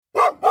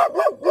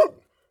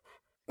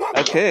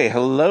Okay,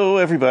 hello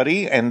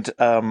everybody, and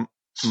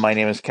my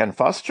name is Ken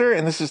Foster,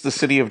 and this is the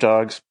City of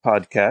Dogs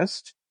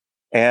podcast.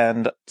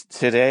 And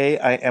today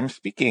I am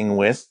speaking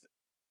with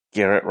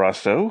Garrett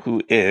Rosso,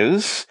 who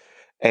is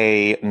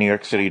a New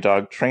York City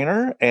dog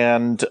trainer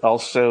and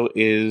also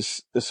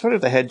is sort of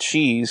the head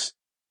cheese,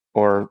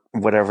 or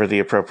whatever the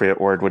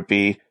appropriate word would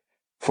be,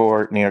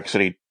 for New York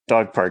City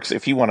dog parks.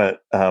 If you want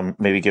to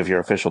maybe give your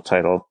official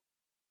title,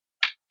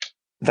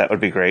 that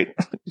would be great,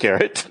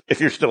 Garrett, if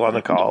you're still on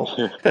the call.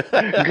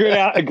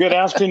 Good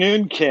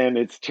afternoon, Ken.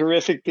 It's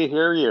terrific to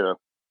hear you.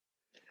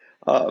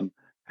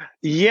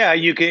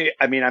 You can.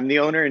 I mean, I'm the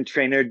owner and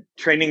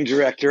training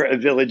director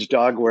of Village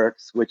Dog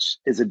Works, which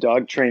is a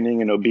dog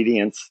training and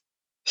obedience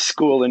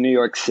school in New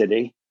York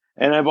City.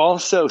 And I've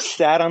also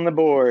sat on the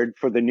board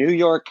for the New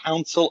York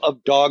Council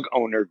of Dog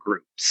Owner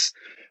Groups.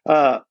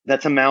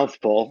 That's a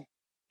mouthful,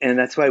 and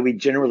that's why we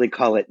generally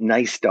call it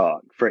Nice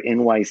Dog for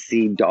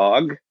NYC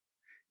Dog.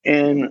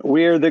 And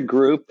we're the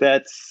group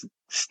that's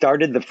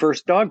started the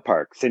first dog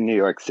parks in New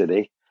York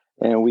City.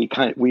 And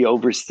we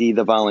oversee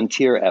the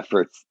volunteer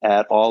efforts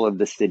at all of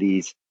the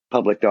city's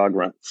public dog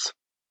runs.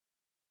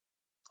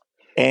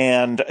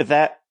 And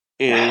that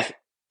is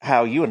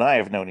how you and I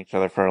have known each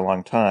other for a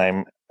long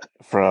time.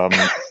 I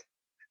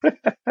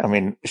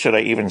mean, should I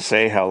even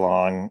say how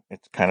long?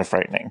 It's kind of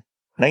frightening.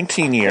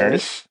 19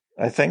 years,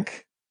 I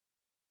think.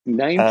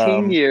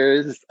 19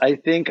 years. I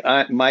think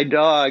my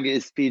dog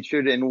is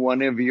featured in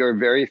one of your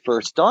very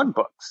first dog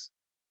books.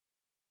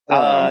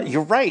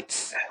 You're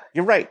right.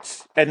 You're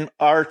right. And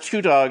our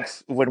two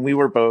dogs, when we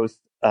were both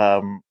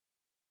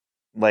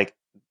like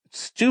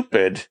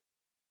stupid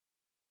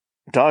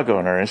dog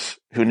owners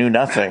who knew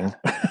nothing,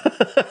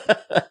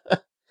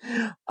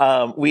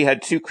 we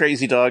had two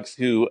crazy dogs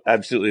who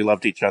absolutely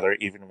loved each other,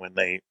 even when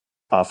they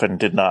often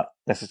did not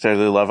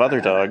necessarily love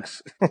other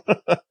dogs.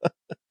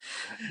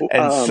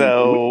 And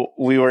so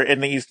we were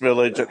in the East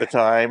Village at the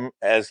time,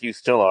 as you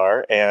still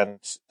are, and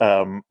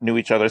knew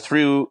each other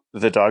through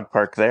the dog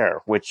park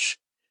there, which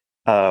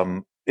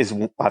is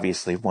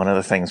obviously one of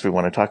the things we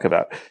want to talk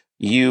about.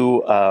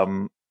 You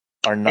are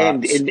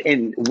not...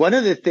 And one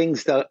of the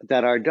things that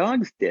our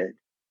dogs did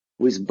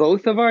was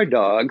both of our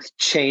dogs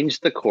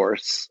changed the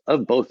course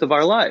of both of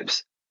our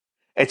lives.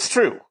 It's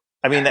true.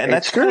 I mean, and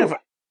that's true.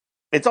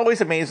 It's always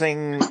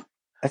amazing.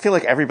 I feel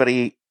like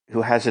everybody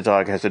who has a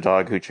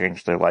dog who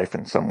changed their life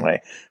in some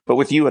way. But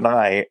with you and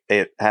I,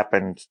 it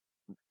happened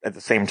at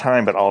the same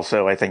time, but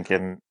also I think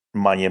in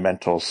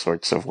monumental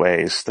sorts of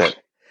ways that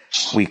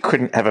we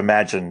couldn't have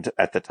imagined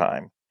at the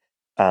time.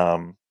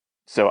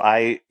 So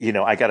I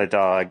got a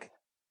dog,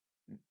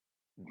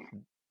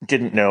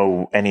 didn't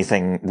know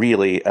anything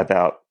really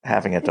about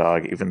having a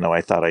dog, even though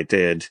I thought I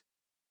did.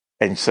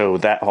 And so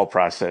that whole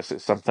process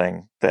is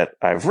something that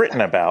I've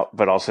written about,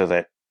 but also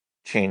that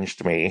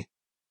changed me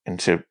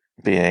into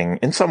being,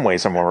 in some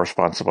ways, a more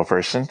responsible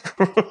person.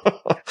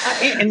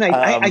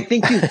 I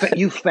think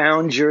you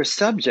found your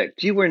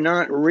subject. You were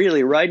not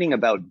really writing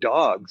about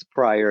dogs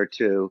prior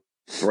to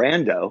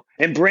Brando,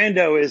 and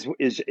Brando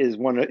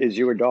is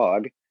your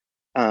dog.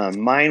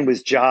 Mine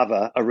was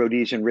Java, a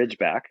Rhodesian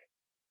Ridgeback.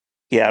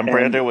 Yeah, and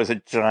Brando was a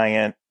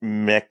giant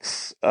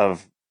mix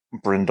of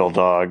brindle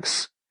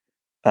dogs,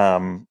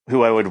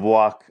 who I would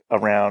walk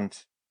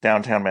around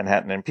downtown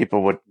Manhattan, and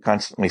people would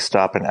constantly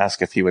stop and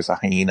ask if he was a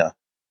hyena,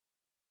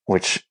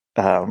 which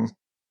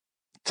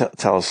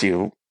tells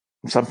you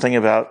something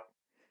about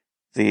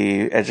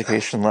the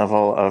education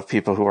level of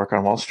people who work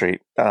on Wall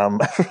Street. Yeah.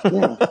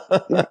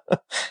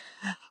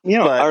 You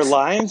know, our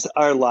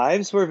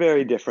lives were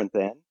very different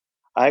then.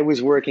 I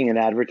was working in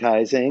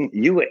advertising.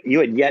 You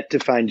had yet to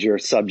find your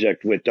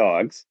subject with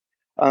dogs.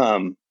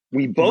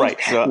 We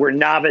both were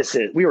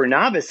novices. We were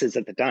novices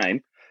at the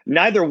time.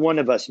 Neither one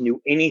of us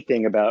knew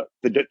anything about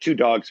the two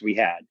dogs we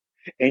had.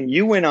 And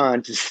you went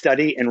on to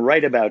study and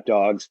write about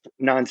dogs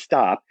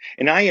nonstop.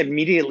 And I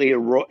immediately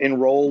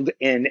enrolled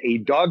in a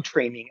dog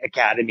training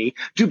academy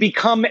to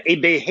become a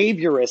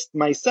behaviorist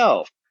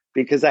myself,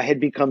 because I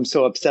had become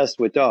so obsessed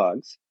with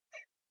dogs.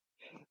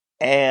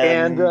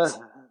 And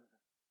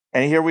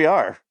here we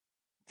are,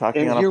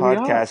 talking on a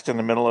podcast in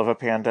the middle of a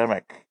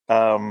pandemic.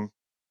 And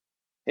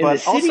the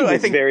city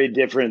was very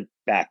different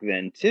back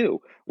then, too.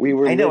 We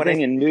were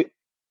living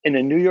in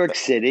a New York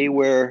City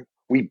where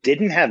we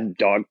didn't have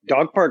dog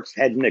parks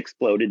hadn't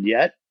exploded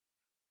yet.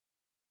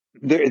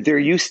 There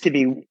used to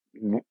be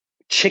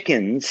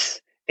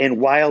chickens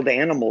and wild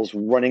animals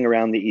running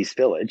around the East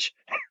Village.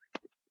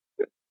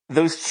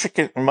 Those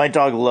chickens, my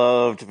dog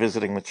loved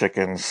visiting the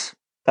chickens.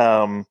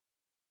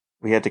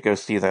 We had to go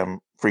see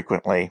them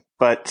frequently,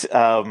 but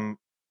and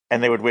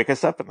they would wake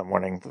us up in the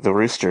morning. The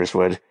roosters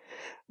would.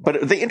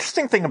 But the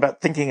interesting thing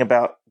about thinking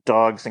about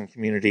dogs and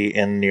community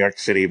in New York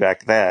City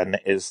back then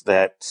is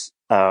that,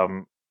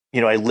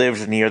 I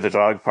lived near the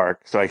dog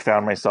park, so I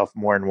found myself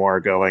more and more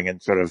going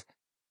and sort of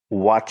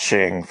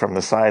watching from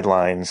the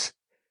sidelines,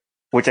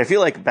 which I feel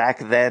like back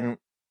then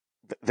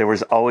there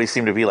was always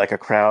seemed to be like a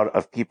crowd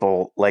of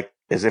people, like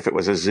as if it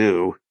was a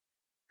zoo,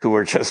 who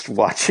were just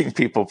watching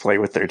people play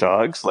with their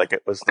dogs like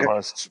it was the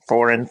most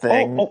foreign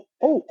thing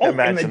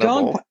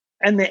imaginable.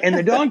 And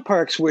the dog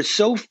parks were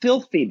so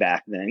filthy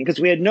back then because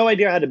we had no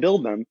idea how to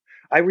build them.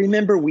 I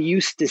remember we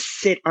used to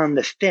sit on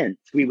the fence.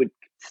 We would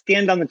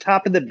stand on the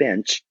top of the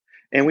bench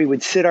and we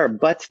would sit our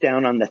butts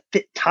down on the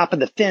top of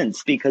the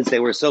fence because they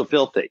were so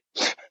filthy.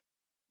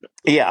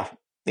 Yeah.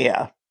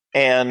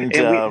 And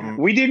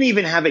we didn't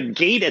even have a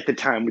gate at the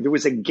time. There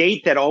was a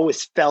gate that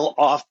always fell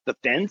off the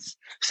fence.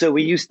 So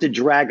we used to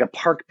drag a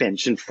park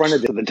bench in front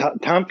of the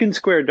Tompkins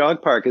Square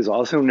Dog Park is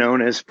also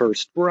known as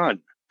First Run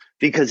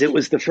because it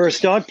was the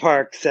first dog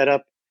park set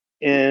up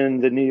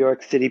in the New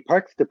York City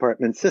Parks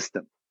Department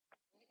system.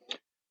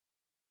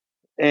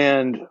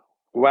 And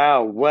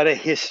wow, what a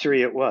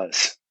history it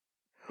was.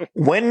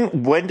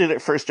 When did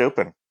it first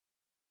open?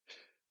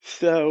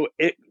 So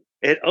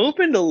it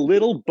opened a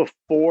little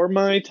before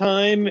my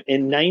time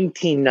in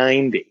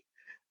 1990.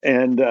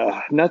 And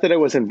not that I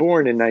wasn't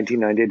born in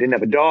 1990. I didn't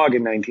have a dog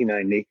in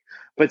 1990.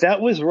 But that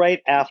was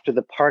right after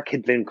the park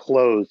had been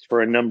closed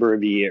for a number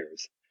of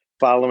years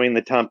following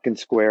the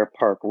Tompkins Square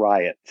Park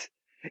riots.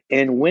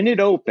 And when it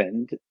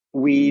opened,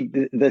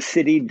 the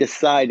city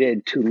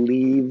decided to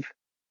leave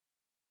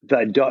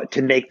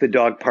to make the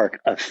dog park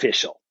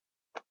official.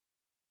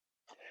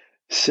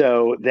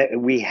 So that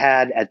we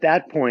had at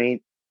that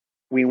point,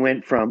 we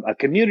went from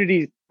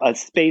a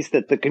space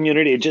that the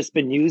community had just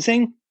been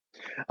using,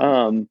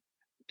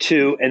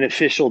 to an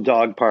official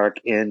dog park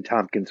in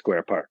Tompkins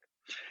Square Park,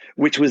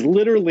 which was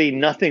literally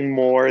nothing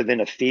more than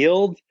a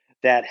field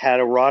that had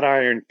a wrought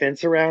iron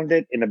fence around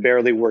it and a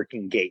barely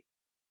working gate.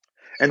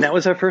 And that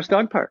was our first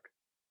dog park.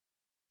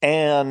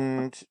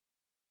 And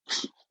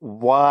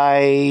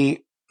why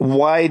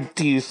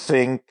do you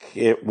think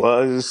it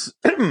was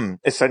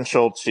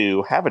essential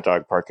to have a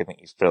dog park in the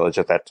East Village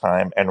at that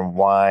time? And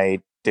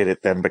why did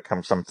it then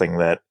become something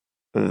that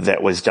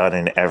was done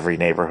in every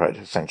neighborhood,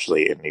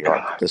 essentially, in New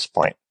York at this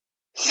point?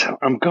 So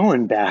I'm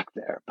going back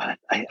there, but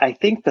I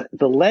think that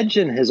the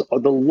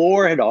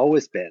lore had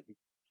always been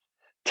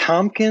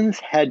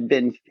Tompkins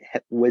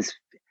was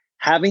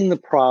having the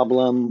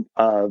problem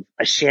of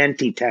a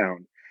shanty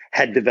town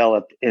had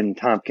developed in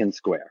Tompkins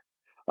Square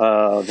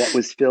that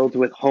was filled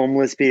with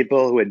homeless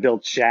people who had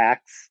built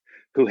shacks,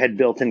 who had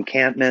built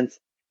encampments,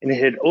 and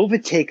it had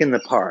overtaken the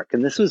park.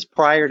 And this was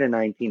prior to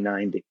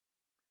 1990.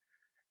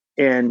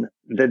 And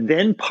the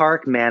then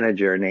park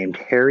manager named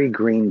Harry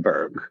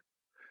Greenberg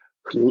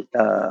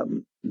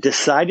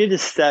decided to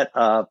set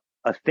up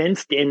a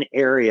fenced-in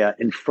area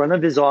in front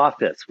of his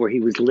office where he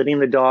was letting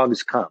the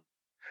dogs come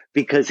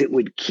because it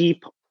was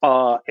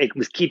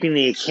keeping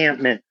the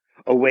encampment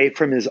away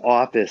from his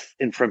office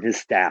and from his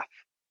staff.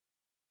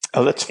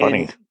 Oh, that's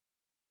funny.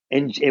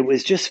 And it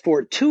was just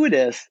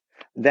fortuitous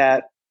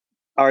that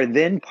our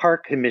then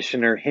park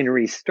commissioner,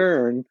 Henry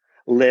Stern,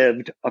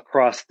 lived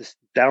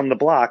down the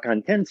block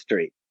on 10th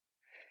Street.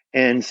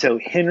 And so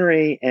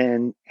Henry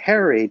and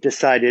Harry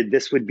decided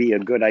this would be a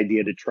good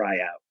idea to try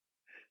out.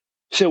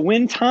 So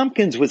when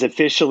Tompkins was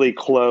officially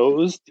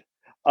closed,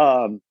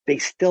 they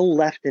still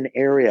left an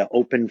area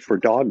open for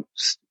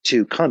dogs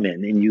to come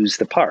in and use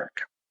the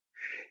park.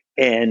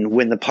 And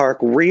when the park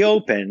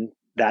reopened,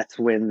 that's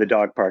when the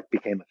dog park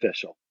became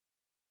official.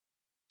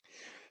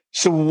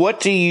 So what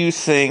do you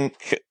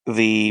think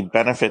the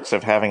benefits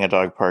of having a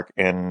dog park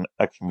in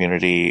a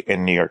community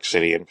in New York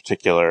City in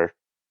particular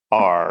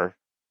are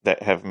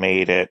that have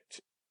made it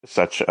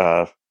such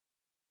a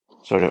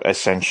sort of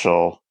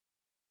essential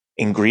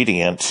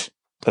ingredient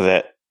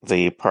that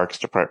the Parks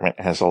Department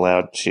has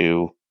allowed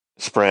to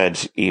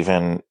spread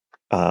even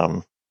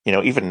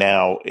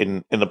now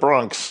in the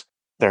Bronx?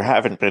 There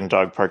haven't been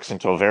dog parks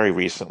until very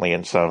recently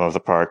in some of the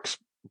parks,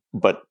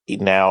 but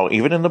now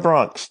even in the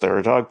Bronx, there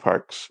are dog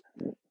parks,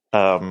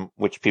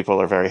 which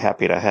people are very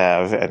happy to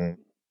have.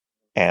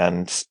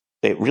 And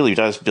it really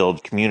does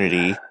build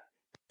community.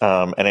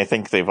 And I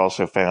think they've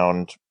also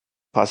found,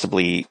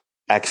 possibly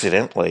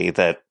accidentally,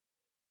 that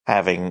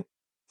having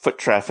foot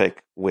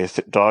traffic with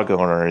dog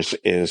owners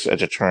is a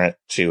deterrent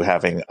to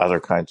having other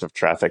kinds of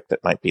traffic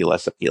that might be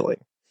less appealing.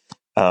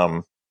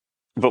 But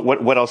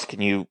what else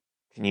can you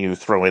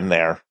throw in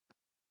there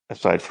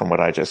aside from what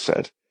I just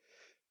said?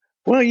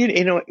 Well,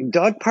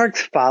 dog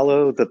parks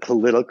follow the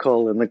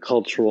political and the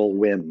cultural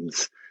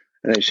whims.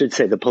 And I should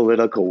say the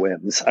political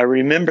whims. I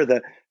remember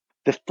the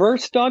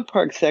first dog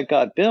parks that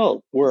got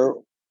built were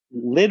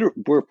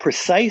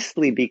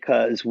precisely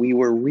because we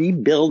were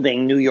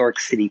rebuilding New York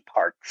City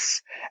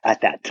parks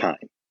at that time.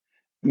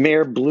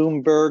 Mayor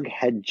Bloomberg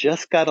had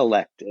just got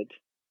elected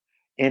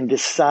and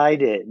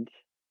decided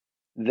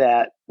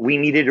that we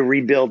needed to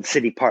rebuild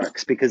city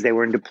parks because they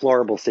were in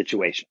deplorable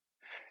situation.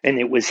 And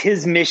it was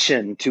his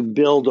mission to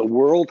build a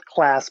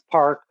world-class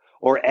park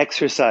or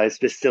exercise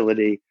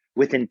facility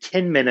within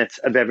 10 minutes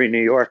of every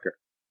New Yorker.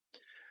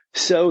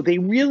 So they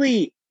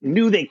really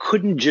knew they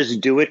couldn't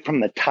just do it from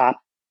the top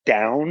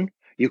down.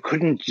 You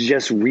couldn't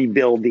just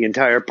rebuild the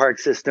entire park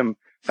system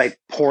by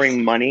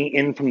pouring money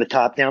in from the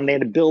top down. They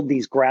had to build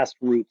these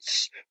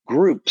grassroots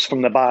groups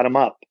from the bottom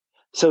up.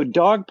 So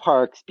dog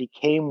parks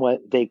became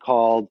what they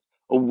called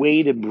a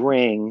way to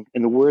bring,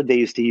 and the word they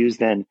used to use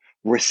then,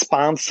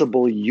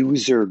 responsible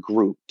user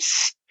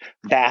groups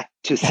back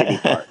to city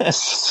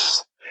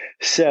parks.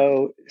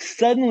 So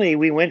suddenly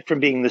we went from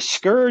being the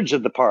scourge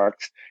of the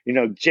parks.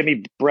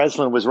 Jimmy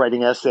Breslin was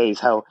writing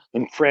essays,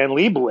 and Fran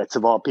Lebowitz,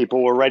 of all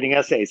people, were writing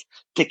essays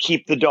to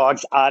keep the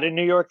dogs out of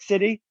New York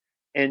City.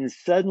 And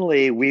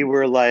suddenly we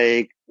were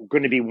like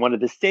going to be one of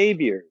the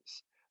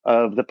saviors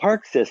of the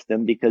park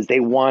system because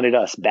they wanted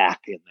us back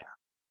in there.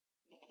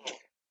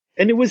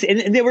 And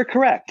they were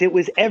correct. It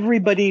was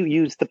everybody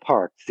used the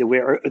parks,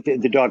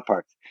 the dog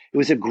parks. It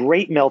was a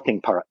great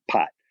melting pot.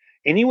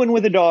 Anyone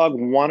with a dog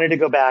wanted to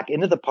go back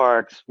into the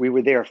parks. We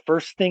were there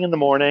first thing in the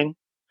morning.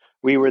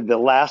 We were the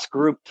last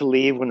group to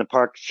leave when the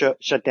park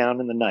shut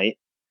down in the night.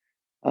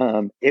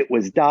 It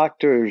was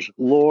doctors,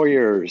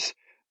 lawyers,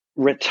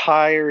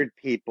 retired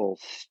people,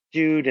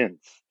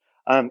 students,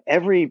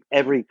 every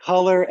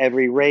color,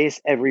 every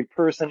race, every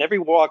person, every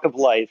walk of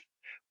life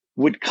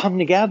would come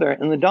together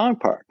in the dog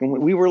park. And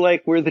we were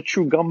like, we're the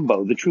true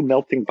gumbo, the true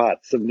melting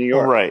pots of New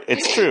York. Right.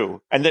 It's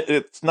true. And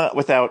it's not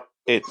without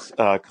its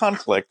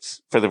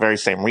conflicts for the very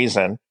same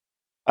reason.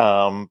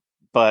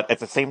 But at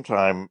the same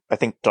time, I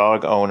think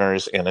dog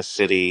owners in a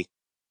city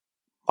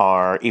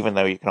are, even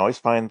though you can always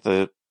find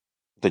the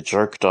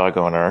jerk dog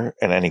owner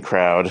in any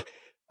crowd,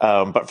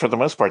 but for the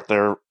most part,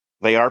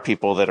 they are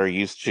people that are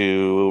used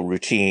to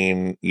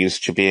routine,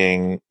 used to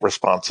being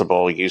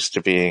responsible, used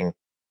to being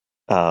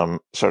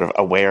sort of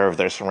aware of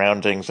their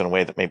surroundings in a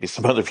way that maybe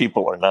some other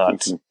people are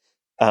not.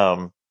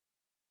 Mm-hmm.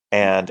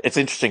 And it's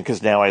interesting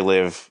because now I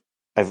left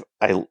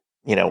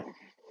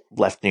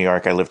New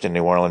York. I lived in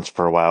New Orleans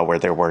for a while where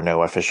there were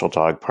no official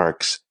dog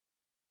parks.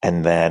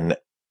 And then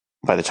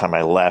by the time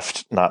I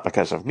left, not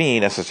because of me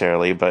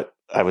necessarily, but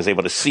I was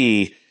able to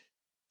see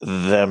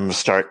them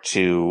start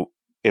to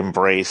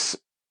embrace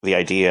the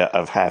idea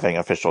of having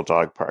official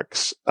dog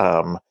parks.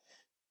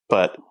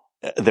 But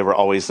there were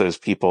always those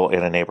people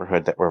in a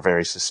neighborhood that were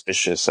very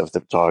suspicious of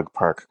the dog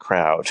park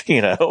crowd,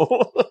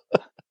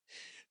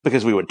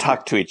 because we would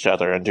talk to each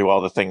other and do all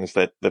the things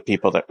that the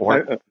people that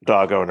weren't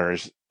dog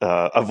owners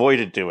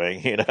avoided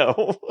doing,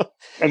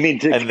 I mean,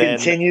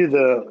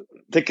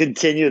 to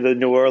continue the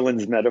New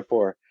Orleans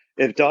metaphor,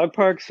 if dog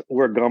parks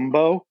were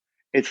gumbo,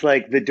 it's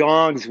like the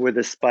dogs were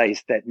the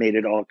spice that made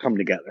it all come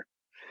together.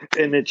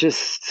 And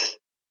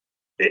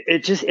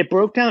it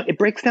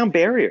breaks down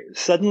barriers.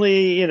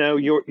 Suddenly,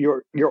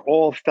 you're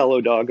all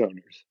fellow dog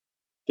owners.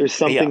 There's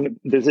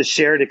there's a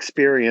shared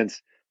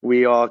experience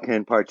we all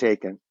can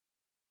partake in.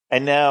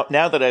 And now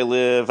that I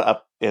live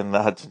up in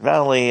the Hudson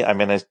Valley,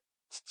 I'm in a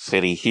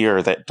city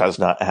here that does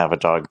not have a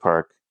dog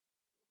park.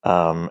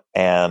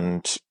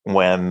 And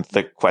when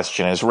the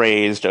question is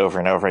raised over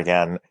and over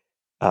again,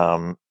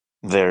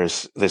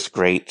 there's this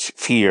great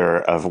fear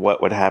of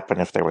what would happen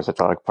if there was a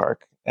dog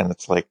park. And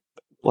it's like,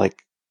 what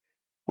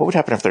would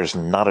happen if there's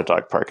not a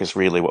dog park is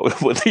really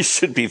what they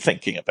should be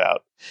thinking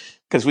about.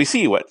 Because we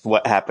see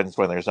what happens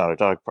when there's not a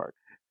dog park.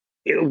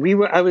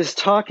 I was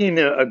talking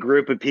to a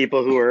group of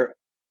people who were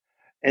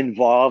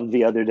involved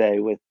the other day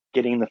with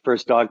getting the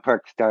first dog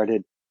park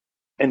started.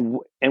 And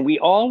we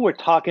all were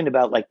talking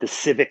about like the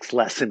civics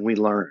lesson we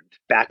learned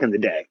back in the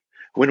day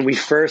when we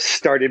first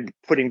started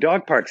putting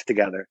dog parks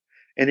together.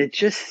 And it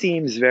just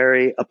seems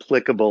very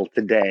applicable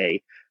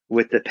today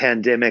with the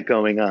pandemic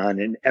going on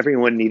and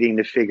everyone needing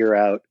to figure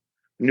out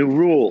new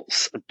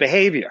rules of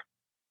behavior.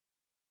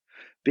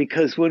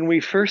 Because when we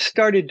first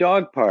started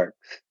dog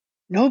parks,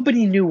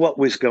 nobody knew what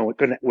was going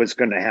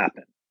to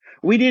happen.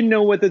 We didn't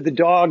know whether the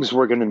dogs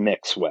were going to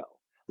mix well,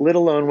 let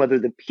alone whether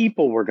the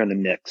people were going to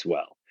mix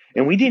well.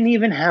 And we didn't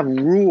even have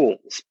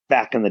rules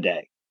back in the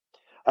day.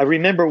 I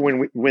remember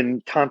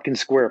when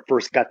Tompkins Square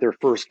first got their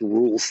first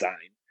rule sign,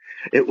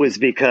 it was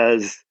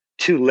because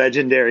two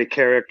legendary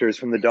characters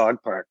from the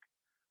dog park,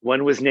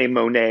 one was named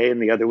Monet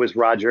and the other was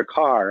Roger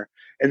Carr,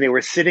 and they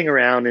were sitting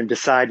around and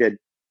decided,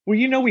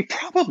 well, we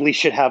probably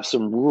should have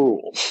some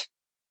rules.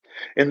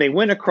 And they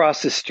went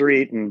across the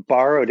street and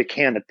borrowed a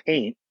can of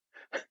paint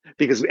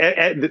because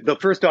the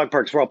first dog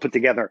parks were all put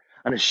together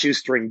on a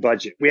shoestring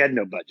budget. We had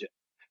no budget.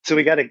 So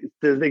they got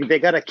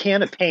a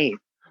can of paint,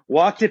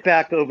 walked it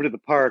back over to the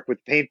park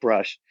with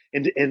paintbrush,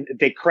 and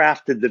they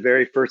crafted the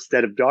very first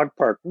set of dog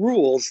park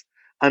rules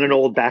on an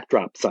old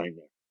backdrop sign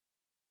there.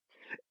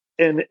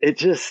 And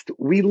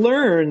we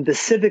learned the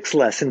civics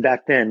lesson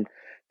back then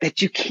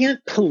that you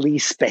can't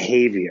police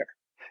behavior.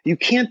 You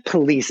can't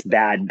police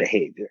bad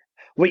behavior.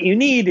 What you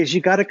need is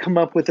you got to come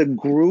up with a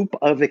group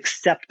of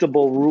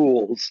acceptable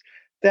rules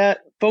that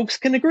folks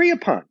can agree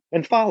upon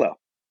and follow.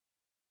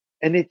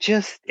 And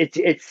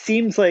it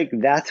seems like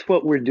that's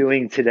what we're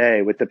doing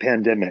today with the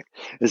pandemic,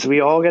 is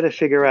we all got to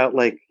figure out,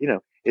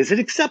 is it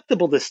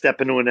acceptable to step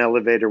into an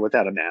elevator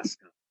without a mask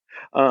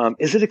on?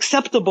 Is it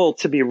acceptable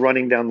to be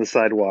running down the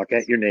sidewalk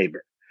at your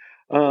neighbor?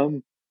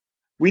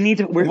 We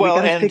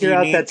got to figure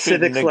out that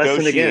civics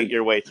lesson again. Negotiate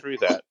your way through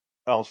that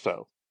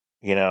also.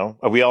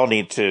 We all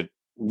need to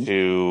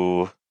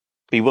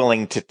be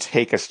willing to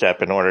take a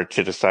step in order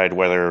to decide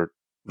whether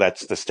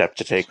that's the step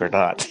to take or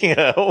not,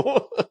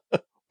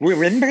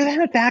 Remember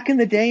that back in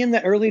the day in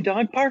the early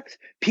dog parks?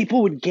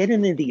 People would get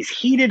into these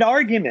heated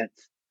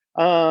arguments.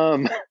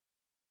 And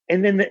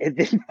then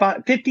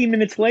 15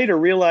 minutes later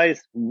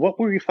realize, what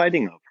were we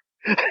fighting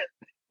over?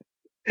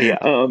 Yeah.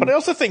 But I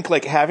also think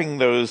like having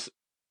those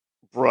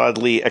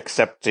broadly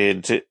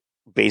accepted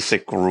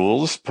basic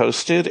rules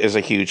posted is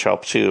a huge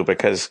help too,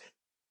 because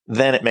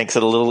then it makes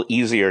it a little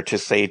easier to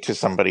say to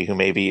somebody who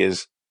maybe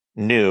is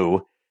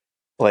new,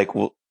 like,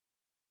 you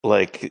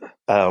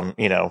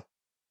know,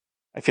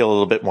 I feel a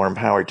little bit more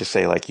empowered to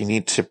say, like, you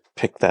need to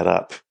pick that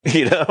up,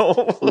 you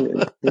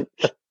know?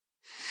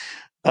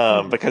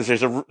 Because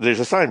there's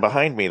a sign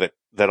behind me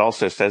that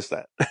also says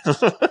that.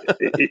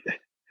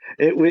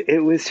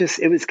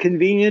 It was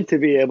convenient to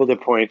be able to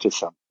point to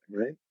something,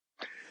 right?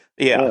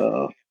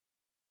 Yeah.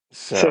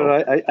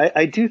 So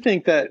I do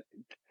think that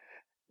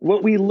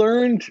what we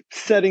learned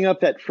setting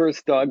up that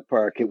first dog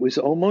park, it was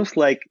almost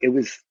like it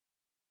was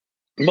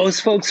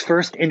most folks'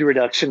 first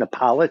introduction to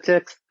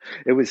politics.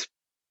 It was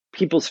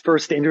people's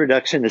first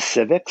introduction to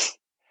civics.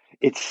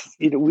 It's,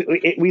 you know,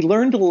 we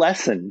learned a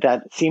lesson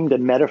that seemed a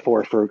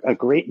metaphor for a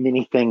great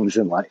many things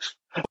in life.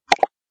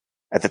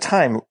 At the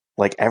time,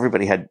 like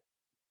everybody had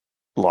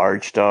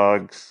large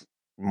dogs,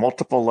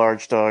 multiple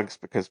large dogs,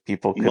 because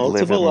people could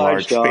live in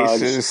large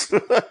spaces.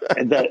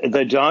 And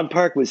the dog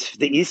park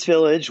the East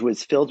Village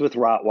was filled with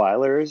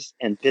Rottweilers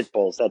and pit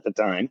bulls at the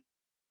time.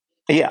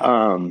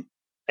 Yeah.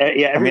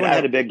 Everyone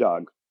had a big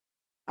dog.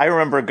 I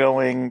remember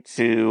going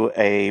to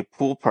a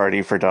pool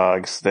party for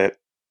dogs that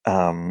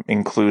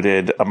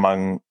included,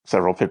 among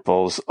several pit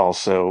bulls,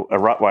 also a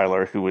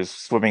Rottweiler who was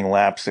swimming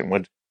laps and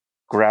would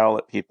growl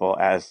at people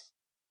as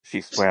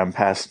she swam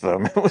past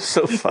them. It was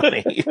so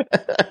funny.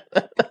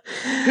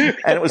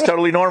 And it was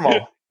totally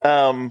normal.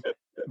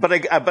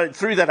 But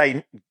through that,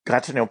 I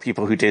got to know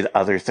people who did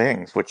other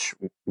things, which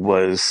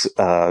was,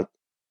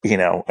 you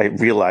know, I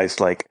realized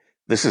like,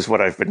 this is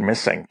what I've been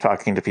missing,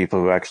 talking to people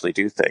who actually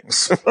do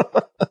things.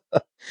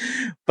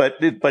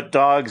 But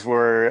dogs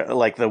were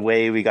like the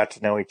way we got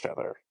to know each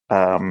other.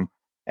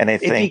 And I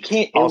think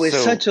it was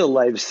such a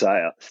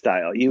lifestyle.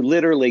 You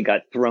literally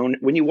got thrown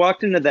when you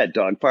walked into that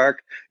dog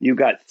park. You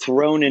got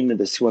thrown into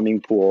the swimming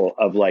pool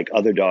of like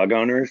other dog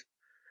owners,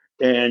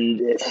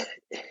 and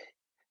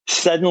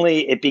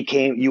suddenly it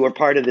became you were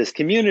part of this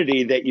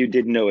community that you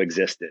didn't know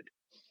existed.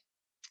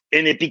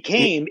 And it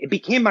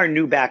became our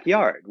new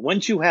backyard.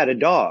 Once you had a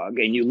dog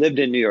and you lived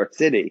in New York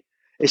City,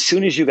 as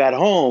soon as you got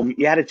home,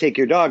 you had to take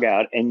your dog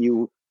out, and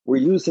you were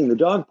using the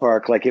dog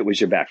park like it was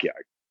your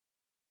backyard.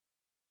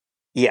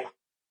 Yeah,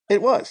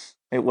 it was.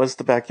 It was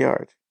the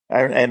backyard.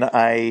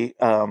 You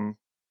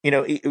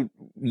know,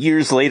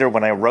 years later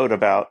when I wrote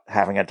about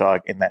having a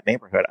dog in that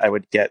neighborhood, I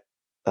would get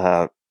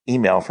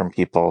email from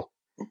people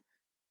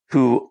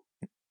who,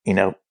 you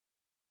know,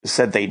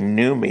 said they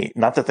knew me.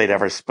 Not that they'd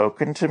ever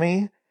spoken to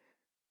me,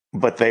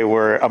 but they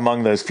were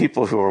among those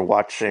people who were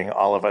watching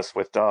all of us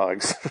with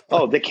dogs.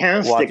 Oh, the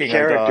cast, the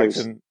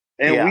characters.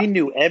 And we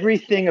knew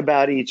everything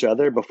about each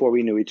other before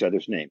we knew each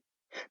other's name.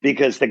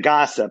 Because the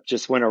gossip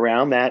just went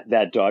around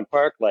that dog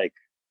park like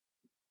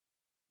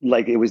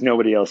it was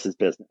nobody else's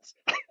business.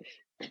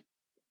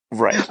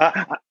 Right.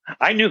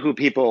 I knew who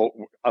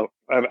people...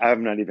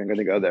 I'm not even going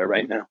to go there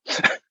right now.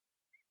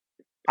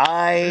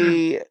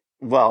 I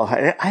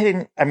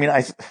didn't... I mean,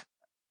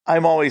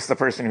 I'm always the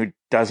person who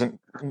doesn't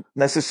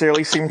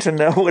necessarily seem to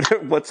know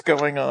what's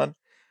going on.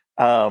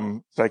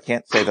 So I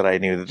can't say that I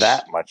knew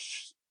that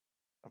much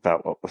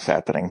about what was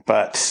happening,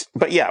 but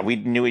yeah, we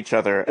knew each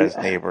other as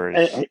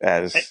neighbors.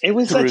 It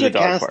was such a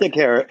cast of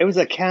characters. It was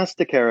a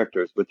cast of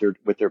characters with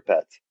their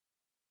pets.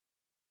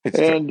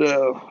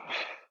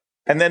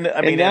 And then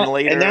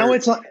later, now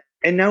it's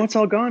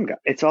all gone.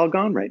 It's all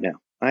gone right now.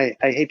 I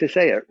hate to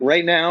say it.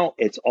 Right now,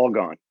 it's all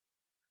gone.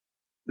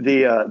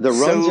 The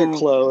runs are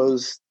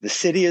closed. The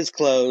city is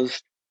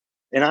closed.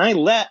 And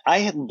I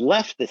had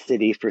left the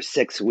city for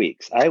 6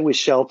 weeks. I was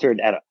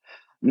sheltered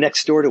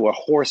next door to a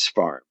horse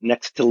farm,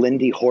 next to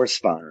Lindy Horse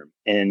Farm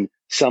in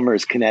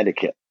Somers,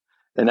 Connecticut.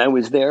 And I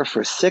was there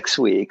for 6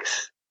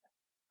 weeks,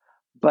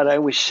 but I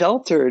was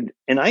sheltered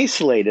and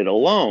isolated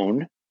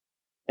alone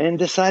and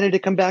decided to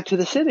come back to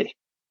the city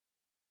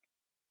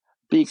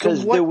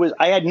because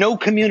I had no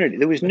community.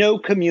 There was no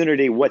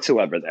community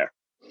whatsoever there.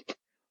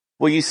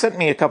 Well, you sent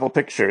me a couple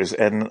pictures,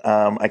 and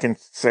I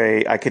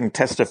can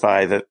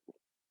testify that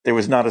there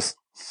was not a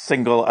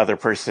single other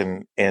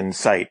person in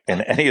sight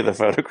in any of the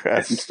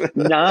photographs.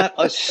 Not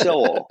a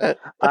soul.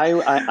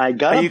 I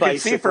got a bicycle. You could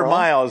see for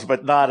miles,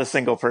 but not a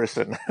single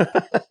person.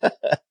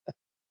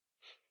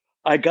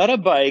 I got a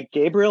bike.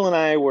 Gabriel and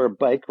I were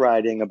bike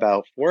riding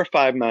about 4 or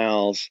 5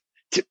 miles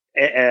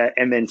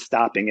and then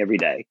stopping every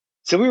day.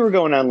 So we were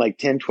going on like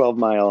 10, 12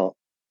 mile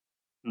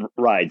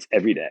rides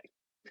every day.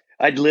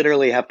 I'd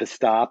literally have to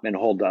stop and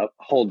hold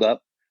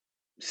up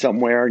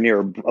somewhere near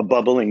a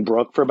bubbling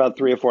brook for about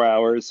 3 or 4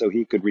 hours so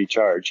he could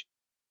recharge.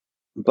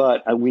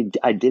 But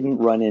I didn't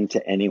run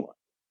into anyone.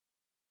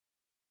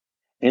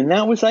 And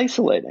that was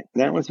isolating.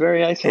 That was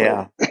very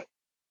isolating. Yeah.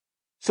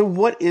 So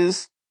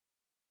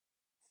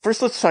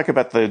first let's talk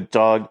about the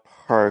dog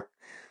park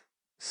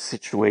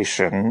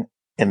situation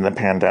in the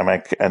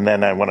pandemic, and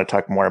then I want to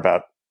talk more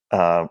about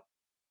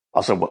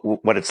also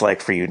what it's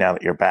like for you now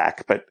that you're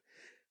back. But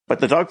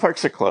the dog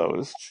parks are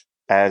closed,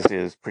 as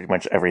is pretty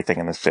much everything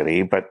in the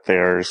city. But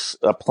there's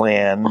a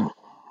plan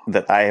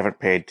that I haven't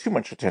paid too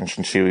much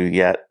attention to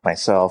yet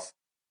myself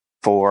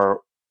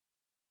for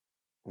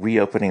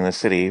reopening the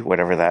city,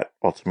 whatever that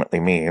ultimately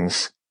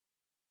means.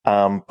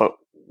 But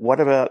what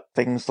about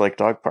things like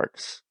dog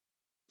parks?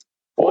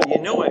 Well,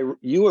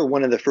 you were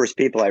one of the first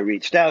people I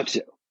reached out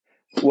to.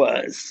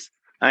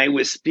 I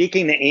was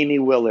speaking to Amy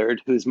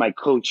Willard, who's my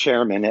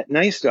co-chairman at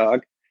Nice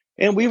Dog,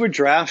 and we were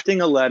drafting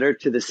a letter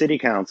to the city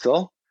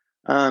council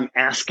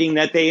asking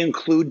that they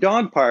include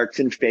dog parks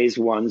in phase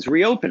one's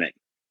reopening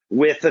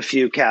with a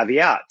few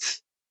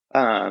caveats.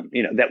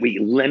 That we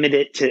limit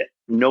it to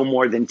no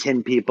more than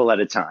 10 people at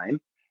a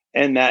time,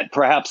 and that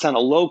perhaps on a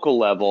local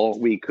level,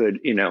 we could,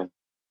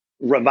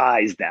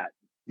 revise that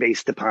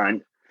based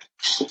upon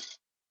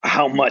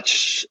how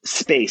much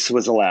space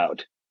was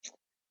allowed.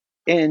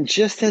 And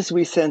just as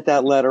we sent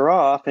that letter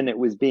off and it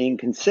was being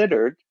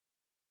considered,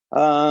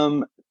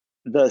 the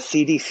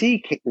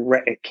CDC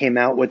came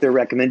out with their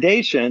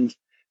recommendations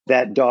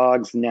that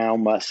dogs now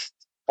must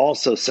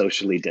also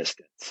socially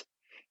distance,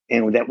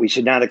 and that we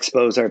should not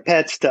expose our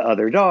pets to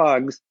other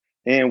dogs,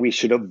 and we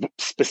should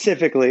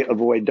specifically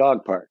avoid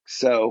dog parks.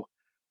 So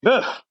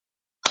that's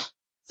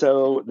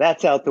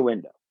out the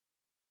window.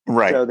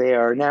 Right. So they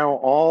are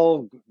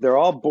now they're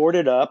all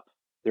boarded up.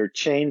 They're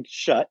chained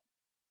shut.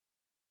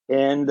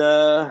 And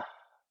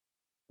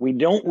we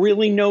don't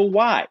really know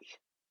why.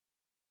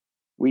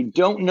 We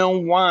don't know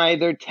why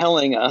they're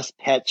telling us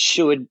pets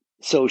should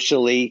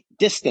socially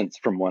distance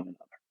from one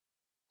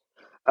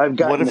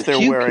another. What if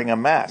they're wearing a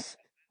mask?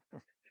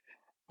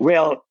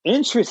 Well,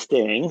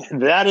 interesting.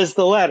 That is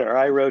the letter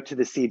I wrote to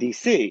the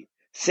CDC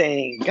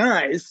saying,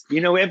 guys,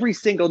 every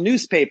single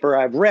newspaper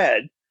I've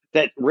read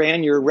that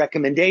ran your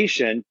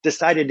recommendation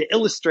decided to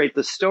illustrate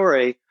the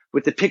story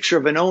with the picture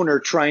of an owner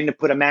trying to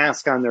put a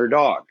mask on their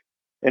dog.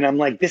 And I'm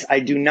like, I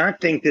do not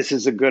think this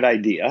is a good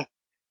idea.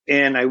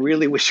 And I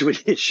really wish you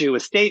would issue a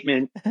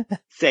statement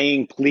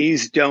saying,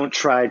 please don't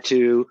try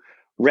to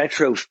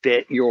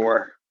retrofit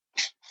your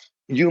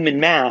human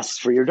masks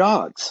for your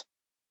dogs.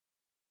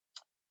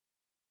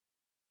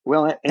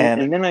 Well,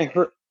 and then I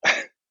heard.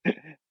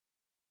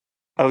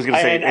 I was going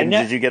to say,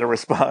 did you get a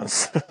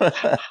response?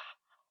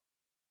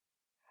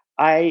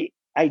 I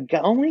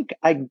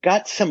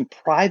got some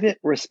private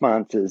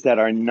responses that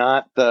are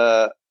not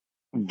the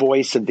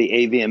voice of the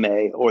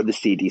AVMA or the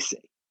CDC.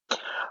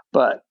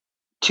 But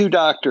two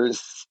doctors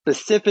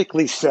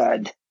specifically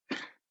said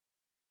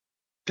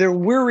they're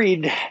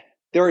worried.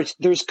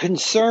 There's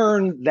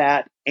concern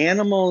that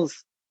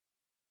animals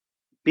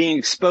being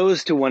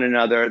exposed to one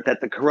another, that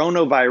the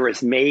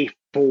coronavirus may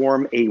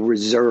form a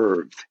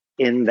reserve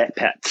in the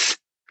pets.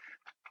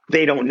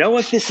 They don't know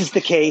if this is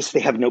the case. They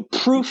have no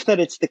proof that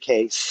it's the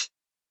case.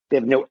 They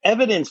have no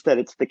evidence that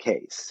it's the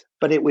case.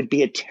 But it would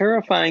be a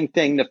terrifying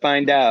thing to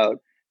find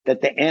out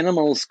that the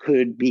animals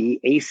could be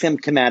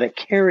asymptomatic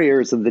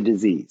carriers of the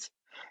disease.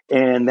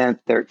 And that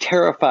they're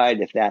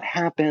terrified if that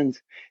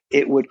happens,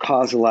 it would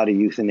cause a lot of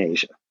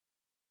euthanasia.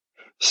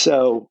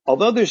 So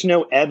although there's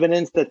no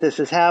evidence that this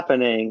is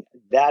happening,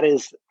 that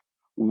is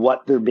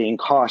what they're being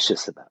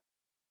cautious about.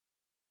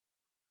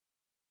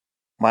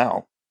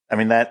 Wow. I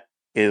mean, that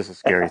is a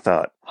scary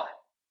thought.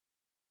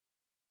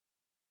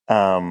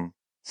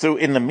 So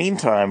in the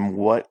meantime,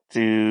 what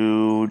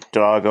do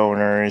dog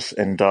owners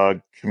and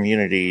dog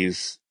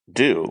communities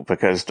do?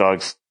 Because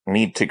dogs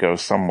need to go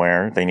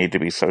somewhere. They need to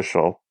be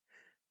social.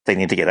 They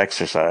need to get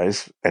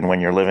exercise. And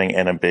when you're living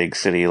in a big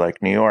city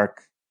like New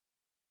York,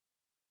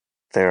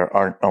 there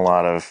aren't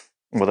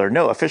there are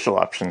no official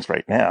options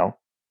right now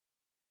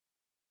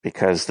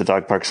because the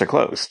dog parks are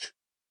closed.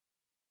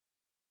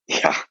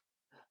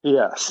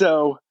 Yeah.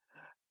 So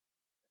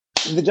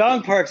the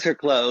dog parks are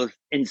closed,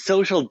 and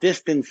social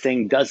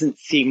distancing doesn't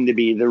seem to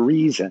be the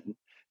reason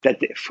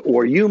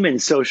or human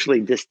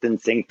socially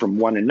distancing from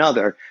one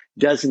another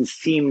doesn't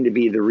seem to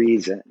be the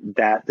reason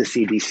that the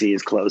CDC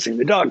is closing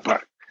the dog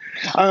park.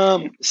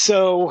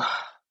 So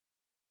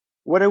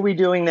what are we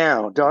doing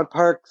now? Dog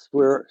parks,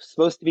 we're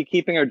supposed to be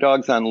keeping our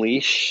dogs on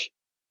leashes.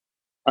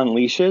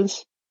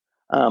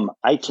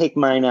 I take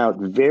mine out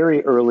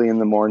very early in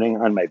the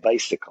morning on my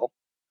bicycle.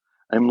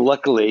 I'm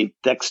luckily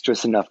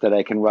dexterous enough that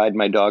I can ride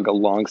my dog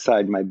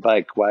alongside my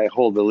bike while I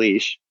hold the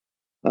leash.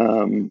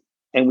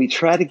 And we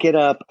try to get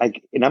up, and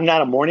I'm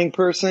not a morning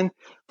person,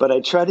 but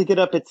I try to get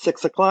up at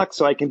 6:00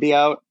 so I can be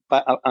out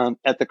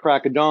at the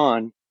crack of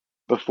dawn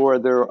before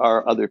there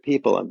are other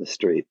people on the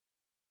street.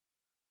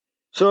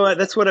 So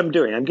that's what I'm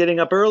doing. I'm getting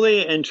up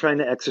early and trying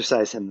to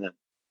exercise him then.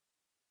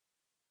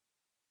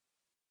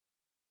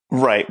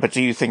 Right. But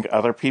do you think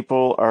other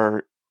people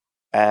are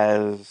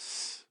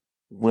as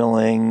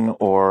willing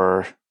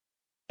or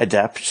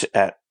adept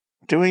at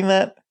doing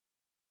that?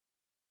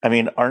 I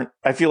mean, I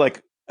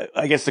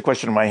guess the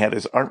question in my head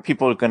is, aren't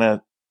people going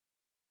to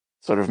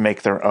sort of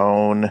make their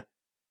own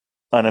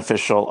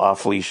unofficial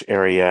off-leash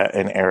area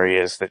in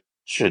areas that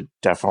should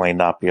definitely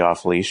not be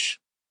off leash?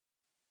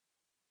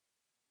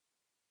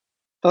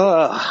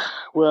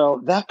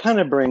 Well, that kind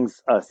of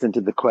brings us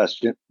into the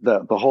question,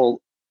 the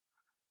whole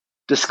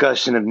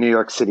discussion of New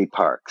York City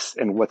parks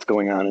and what's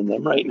going on in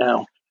them right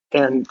now.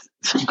 And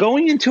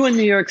going into a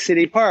New York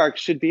City park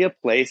should be a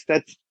place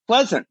that's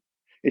pleasant.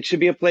 It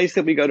should be a place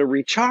that we go to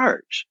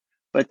recharge.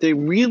 But they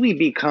really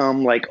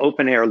become like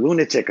open air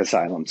lunatic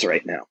asylums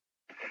right now.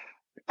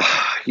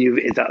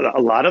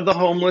 A lot of the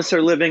homeless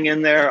are living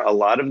in there. A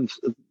lot of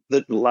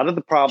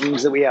the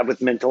problems that we have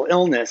with mental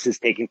illness is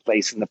taking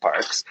place in the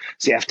parks.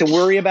 So you have to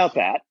worry about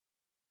that.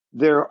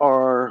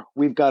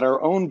 We've got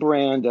our own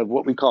brand of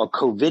what we call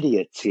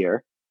COVIDiots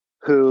here,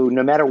 who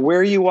no matter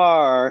where you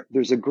are,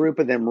 there's a group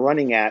of them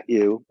running at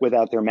you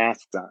without their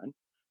masks on.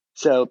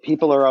 So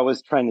people are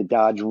always trying to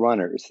dodge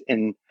runners,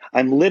 and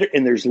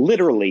there's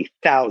literally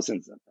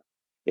thousands of them.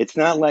 It's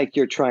not like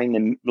you're trying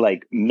to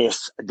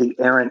miss the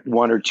errant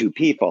one or two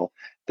people.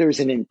 There's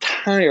an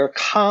entire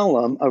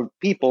column of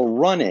people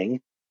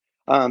running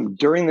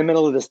during the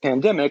middle of this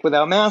pandemic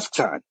without masks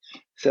on.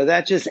 So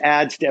that just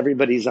adds to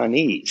everybody's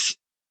unease.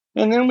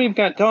 And then we've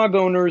got dog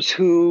owners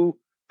who,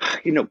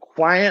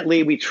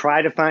 quietly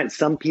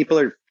some people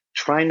are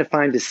trying to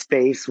find a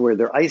space where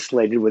they're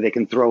isolated where they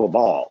can throw a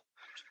ball.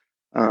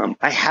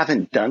 I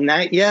haven't done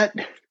that yet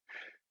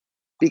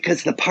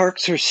because the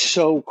parks are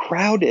so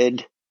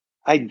crowded.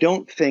 I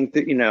don't think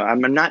that,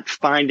 I'm not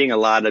finding a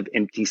lot of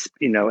an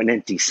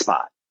empty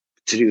spot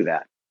to do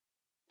that.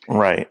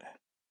 Right.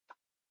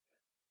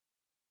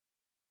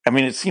 I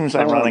mean, it seems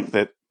ironic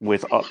that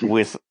with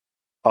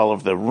all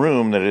of the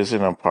room that is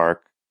in a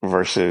park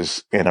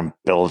versus in a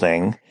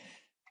building,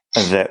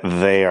 that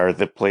they are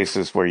the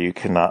places where you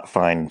cannot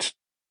find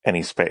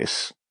any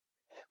space.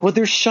 Well,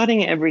 they're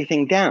shutting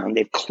everything down.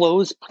 They've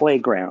closed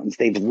playgrounds.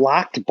 They've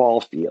locked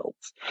ball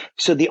fields.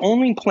 So the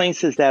only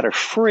places that are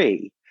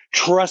free,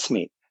 trust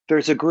me,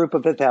 there's a group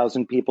of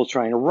 1,000 people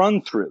trying to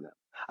run through them.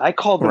 I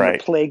call them the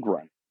plague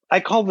run. I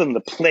call them the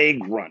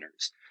plague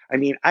runners. I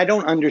mean, I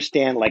don't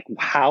understand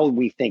how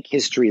we think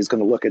history is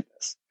going to look at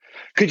this.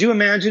 Could you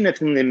imagine if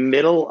in the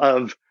middle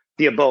of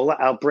the Ebola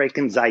outbreak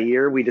in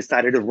Zaire, we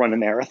decided to run a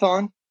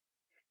marathon?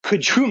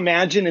 Could you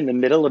imagine in the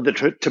middle of the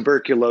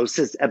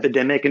tuberculosis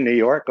epidemic in New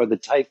York or the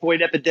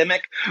typhoid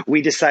epidemic,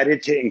 we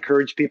decided to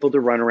encourage people to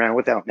run around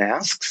without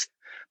masks?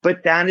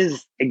 But that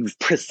is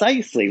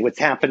precisely what's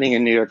happening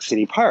in New York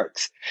City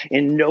parks.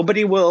 And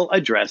nobody will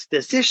address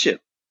this issue.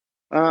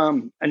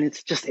 And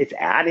it's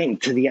adding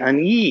to the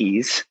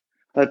unease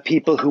of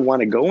people who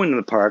want to go into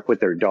the park with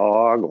their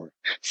dog, or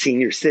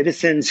senior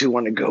citizens who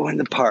want to go in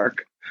the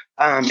park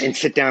and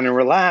sit down and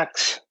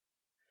relax.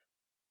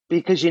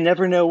 Because you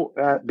never know,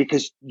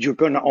 because you're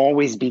going to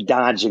always be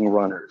dodging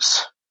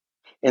runners,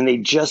 and they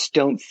just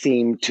don't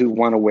seem to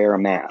want to wear a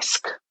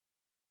mask.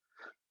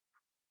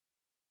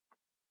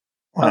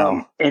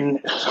 Wow. And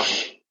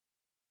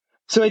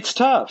so it's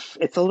tough.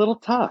 It's a little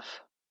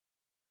tough.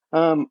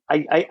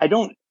 I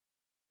don't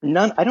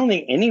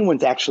think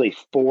anyone's actually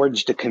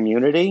forged a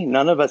community.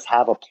 None of us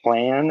have a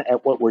plan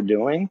at what we're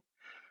doing.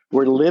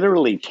 We're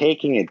literally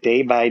taking it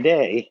day by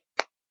day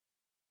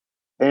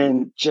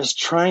and just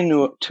trying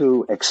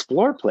to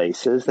explore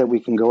places that we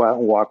can go out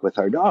and walk with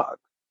our dog.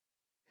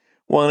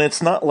 Well, and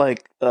it's not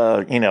like,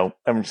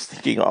 I'm just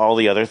thinking all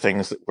the other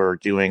things that we're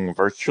doing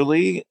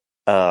virtually,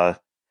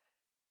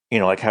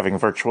 like having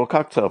virtual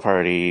cocktail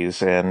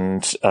parties.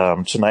 And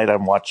tonight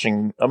I'm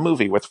watching a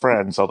movie with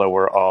friends, although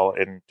we're all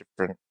in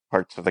different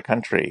parts of the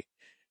country.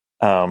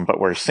 But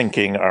we're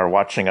syncing our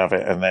watching of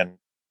it and then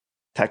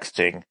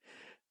texting.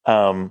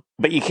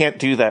 But you can't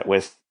do that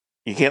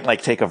you can't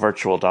take a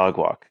virtual dog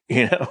walk,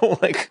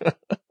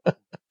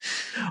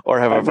 or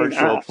have a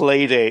virtual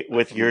play date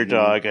with your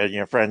dog and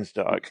your friend's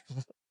dog.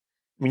 I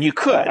mean, you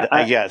could,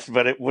 I guess,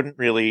 but it wouldn't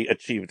really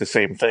achieve the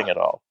same thing at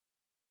all.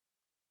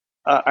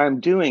 I'm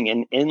doing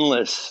an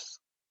endless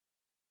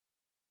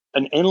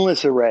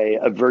array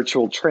of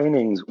virtual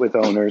trainings with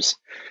owners,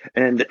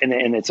 and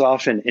it's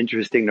often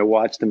interesting to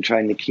watch them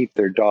trying to keep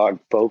their dog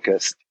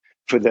focused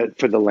for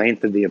the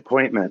length of the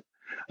appointment.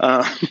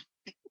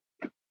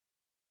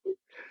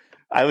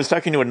 I was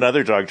talking to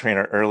another dog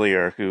trainer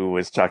earlier who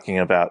was talking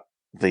about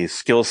the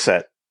skill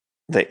set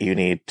that you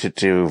need to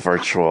do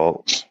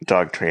virtual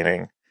dog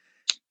training.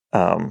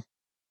 And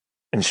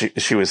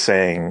she was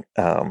saying,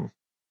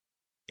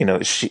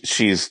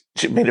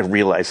 she made her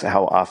realize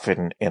how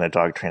often in a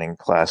dog training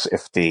class,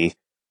 if the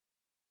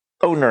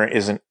owner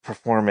isn't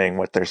performing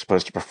what they're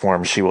supposed to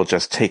perform, she will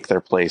just take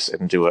their place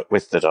and do it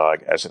with the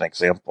dog as an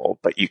example.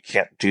 But you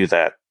can't do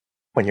that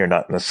when you're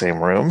not in the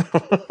same room.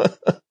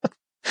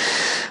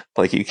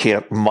 You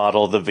can't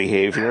model the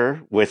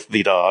behavior with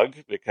the dog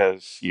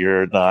because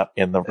you're not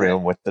in the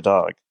room with the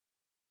dog.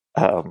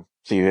 So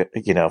she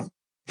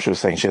was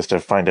saying she has to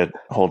find a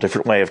whole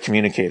different way of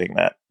communicating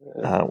that,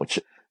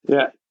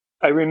 Yeah.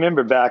 I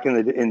remember back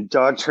in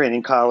dog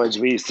training college,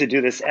 we used to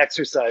do this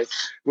exercise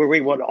where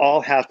we would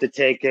all have to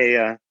take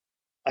a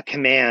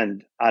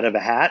command out of a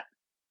hat,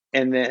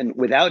 and then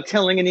without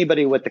telling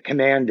anybody what the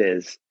command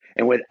is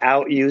and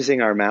without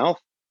using our mouth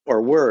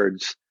or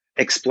words,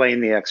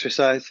 explain the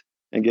exercise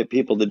and get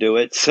people to do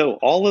it. So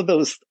all of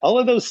those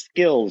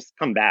skills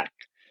come back.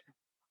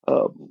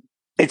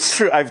 It's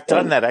true. I've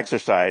done that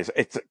exercise.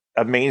 It's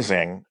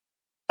amazing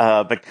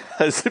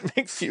because it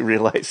makes you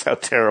realize how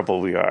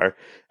terrible we are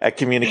at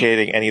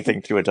communicating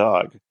anything to a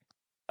dog.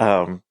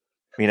 I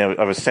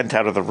was sent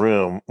out of the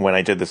room when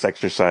I did this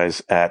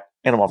exercise at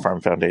Animal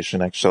Farm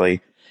Foundation,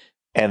 actually.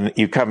 And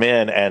you come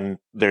in and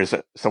there's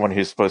someone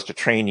who's supposed to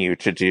train you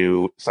to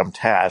do some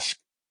task,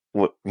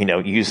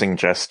 using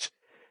just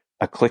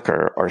a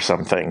clicker or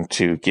something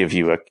to give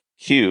you a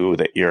cue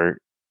that you're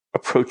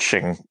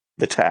approaching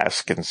the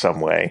task in some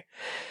way.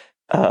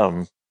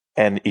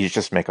 And you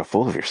just make a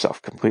fool of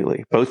yourself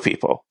completely. Both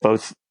people,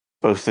 both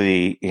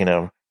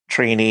the,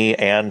 trainee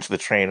and the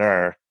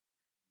trainer,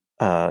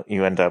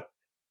 you end up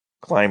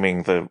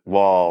climbing the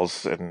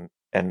walls and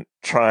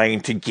trying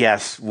to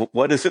guess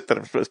what is it that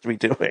I'm supposed to be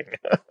doing.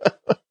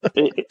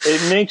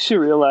 It makes you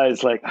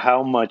realize like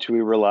how much we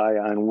rely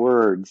on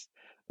words.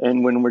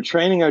 And when we're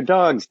training our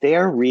dogs, they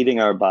are reading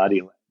our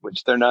body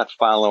language. They're not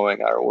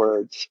following our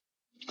words.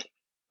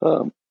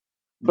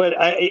 But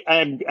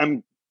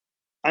I'm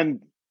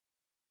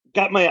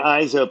got my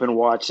eyes open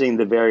watching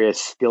the various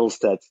skill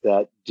sets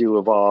that do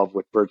evolve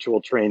with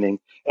virtual training.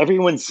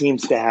 Everyone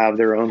seems to have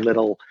their own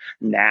little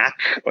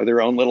knack or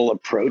their own little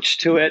approach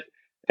to it.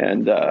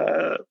 And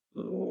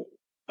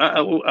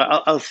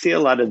I'll see a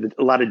lot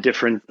of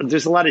different.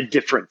 There's a lot of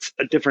different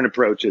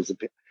approaches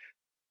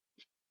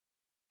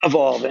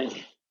evolving.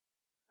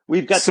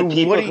 We've got some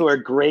people who are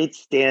great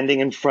standing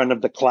in front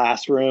of the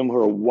classroom, who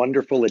are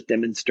wonderful at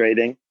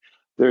demonstrating.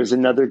 There's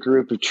another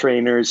group of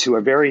trainers who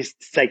are very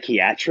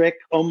psychiatric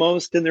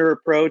almost in their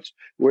approach,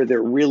 where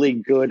they're really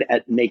good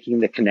at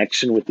making the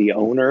connection with the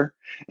owner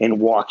and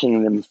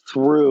walking them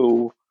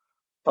through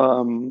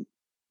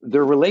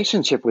their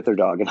relationship with their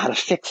dog and how to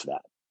fix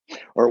that,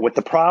 or what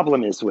the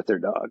problem is with their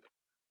dog.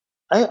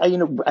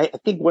 I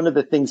think one of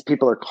the things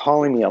people are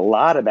calling me a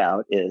lot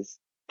about is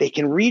they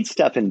can read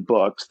stuff in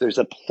books. There's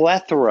a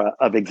plethora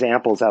of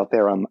examples out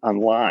there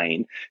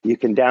online. You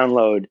can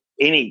download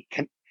any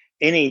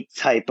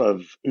type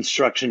of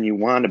instruction you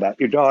want about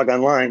your dog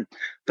online,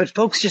 but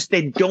folks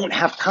they don't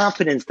have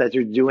confidence that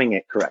they're doing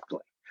it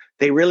correctly.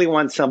 They really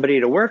want somebody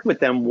to work with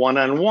them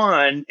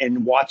one-on-one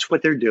and watch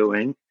what they're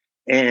doing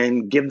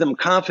and give them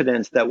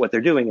confidence that what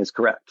they're doing is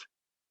correct.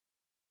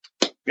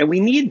 And we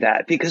need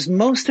that because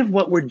most of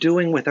what we're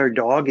doing with our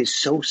dog is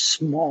so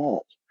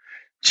small.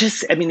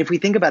 If we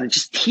think about it,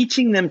 just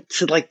teaching them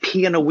to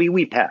pee on a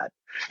wee-wee pad.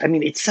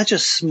 It's such a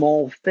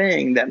small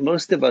thing that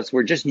most of us,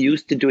 we're just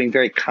used to doing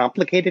very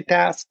complicated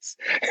tasks.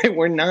 And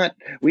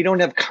we don't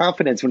have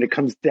confidence when it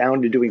comes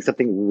down to doing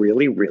something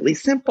really, really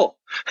simple.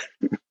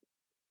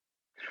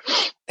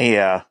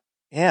 Yeah.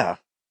 Yeah.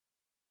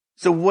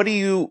 So what do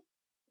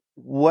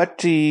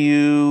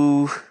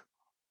you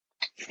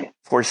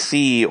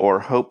foresee or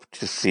hope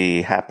to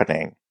see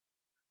happening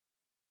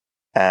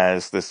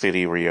as the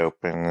city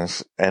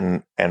reopens,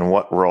 and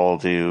what role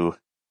do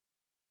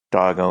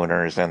dog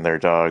owners and their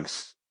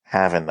dogs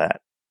have in that?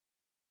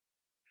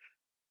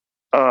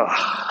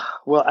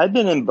 Well, I've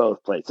been in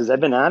both places.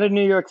 I've been out of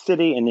New York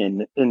City and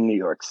in New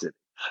York City.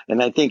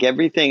 And I think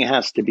everything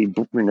has to be,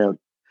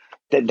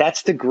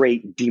 that's the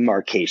great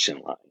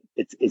demarcation line.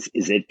 Is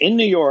it in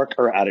New York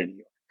or out of New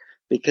York?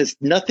 Because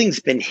nothing's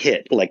been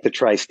hit like the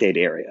tri-state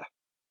area.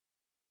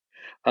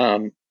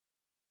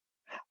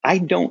 I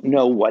don't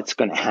know what's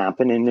going to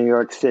happen in New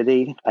York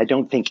City. I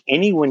don't think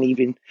anyone,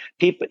 even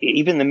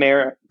the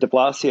mayor de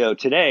Blasio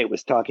today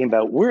was talking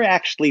about, we're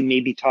actually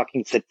maybe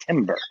talking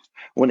September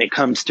when it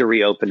comes to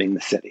reopening the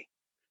city.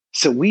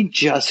 So we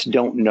just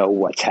don't know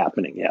what's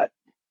happening yet.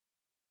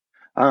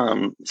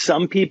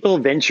 Some people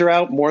venture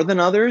out more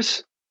than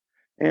others.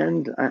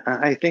 And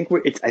I think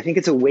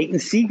it's a wait and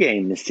see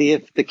game to see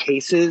if the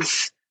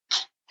cases,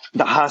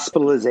 the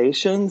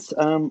hospitalizations,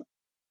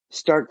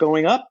 start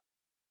going up,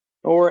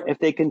 or if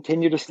they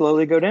continue to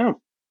slowly go down.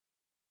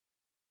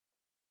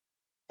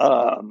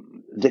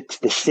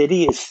 The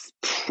city is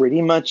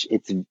pretty much,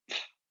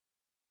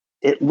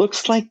 it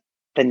looks like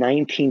the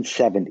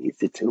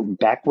 1970s. It's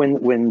back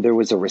when there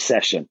was a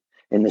recession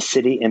and the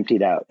city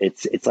emptied out.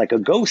 It's like a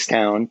ghost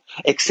town,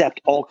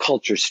 except all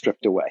culture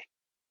stripped away.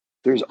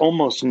 There's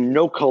almost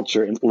no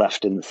culture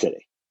left in the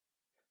city.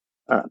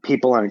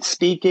 People aren't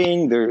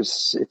speaking.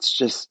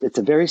 It's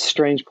a very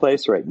strange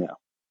place right now.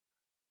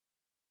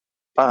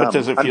 But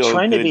does it feel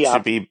good to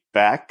be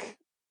back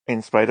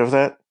in spite of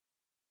that?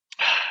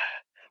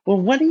 Well,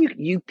 what do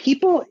you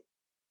people,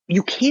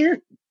 you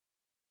can't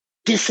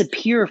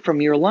disappear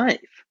from your life.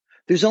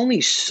 There's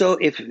only so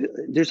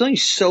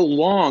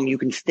long you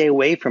can stay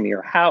away from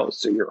your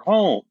house or your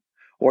home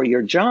or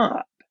your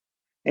job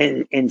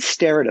and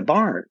stare at a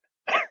barn.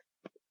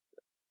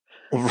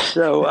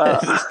 So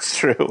it's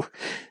true.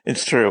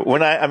 It's true.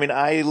 When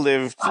I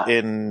lived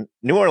in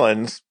New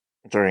Orleans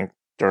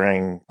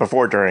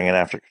before, during, and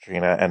after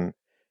Katrina, and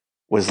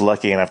was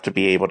lucky enough to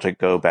be able to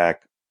go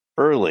back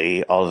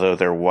early, although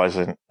there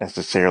wasn't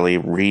necessarily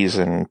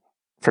reason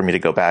for me to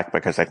go back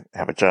because I didn't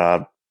have a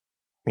job.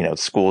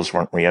 schools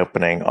weren't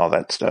reopening, all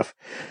that stuff.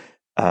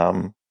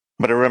 But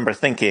I remember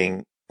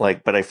thinking,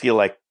 but I feel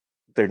like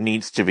there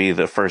needs to be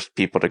the first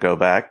people to go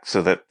back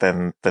so that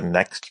then the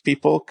next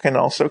people can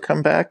also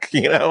come back,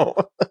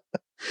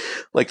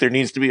 Like there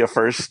needs to be a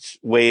first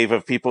wave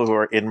of people who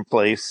are in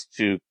place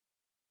to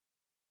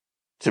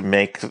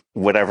make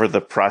whatever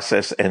the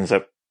process ends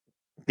up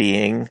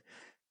being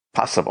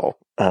possible.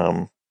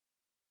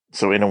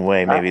 So in a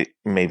way,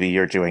 maybe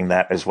you're doing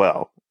that as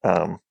well.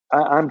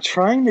 I'm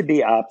trying to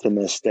be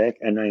optimistic,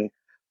 and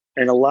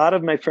a lot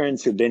of my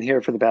friends who've been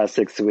here for the past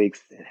 6 weeks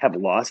have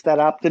lost that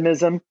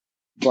optimism.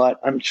 But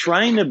I'm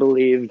trying to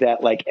believe that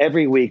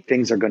every week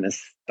things are going to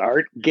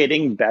start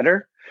getting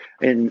better.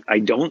 And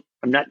I'm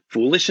not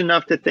foolish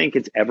enough to think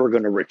it's ever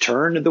going to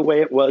return to the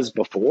way it was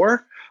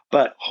before,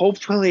 but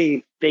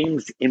hopefully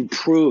things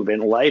improve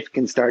and life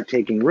can start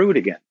taking root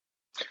again.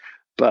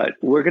 But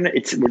we're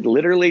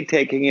literally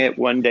taking it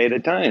one day at a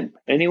time.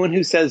 Anyone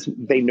who says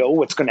they know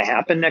what's going to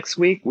happen next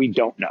week, we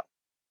don't know.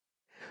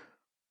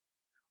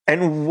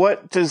 And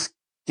what does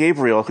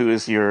Gabriel, who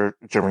is your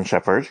German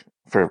Shepherd,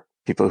 for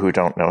people who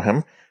don't know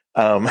him,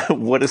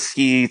 what does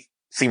he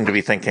seem to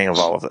be thinking of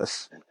all of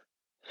this?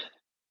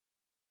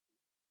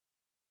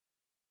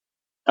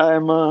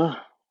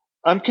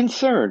 I'm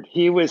concerned.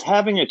 He was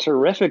having a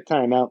terrific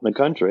time out in the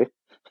country.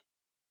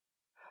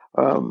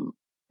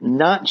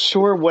 Not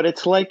sure what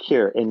it's like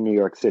here in New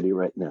York City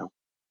right now.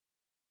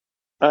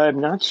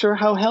 I'm not sure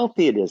how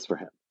healthy it is for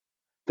him.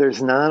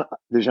 There's no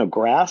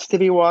grass to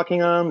be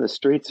walking on. The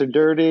streets are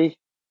dirty.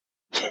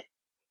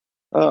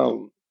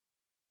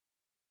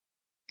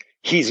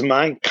 He's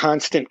my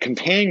constant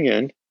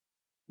companion,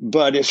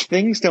 but if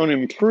things don't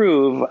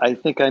improve, I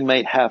think I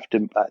might have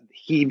to.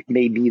 He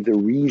may be the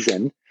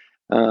reason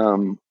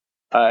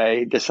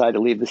I decide to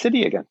leave the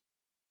city again.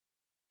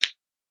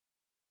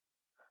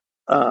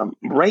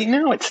 Right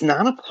now, it's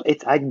not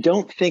I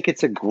don't think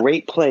it's a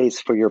great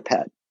place for your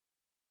pet.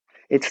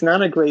 It's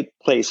not a great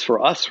place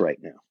for us right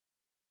now.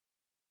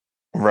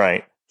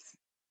 Right.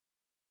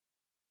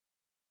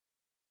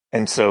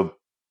 And so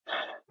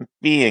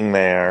being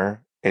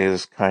there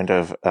is kind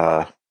of,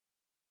 a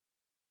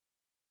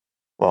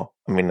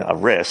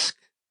risk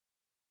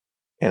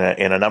in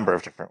a number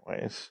of different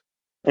ways.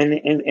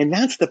 And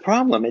that's the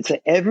problem. It's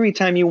that every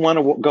time you want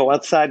to go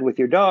outside with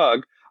your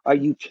dog, are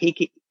you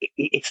taking?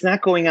 It's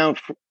not going out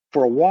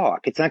for a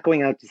walk. It's not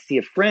going out to see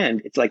a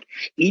friend. It's like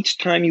each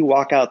time you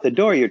walk out the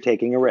door, you're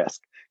taking a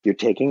risk. You're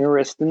taking a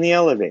risk in the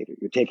elevator.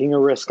 You're taking a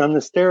risk on the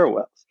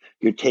stairwells.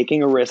 You're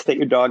taking a risk that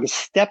your dog is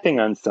stepping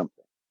on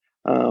something.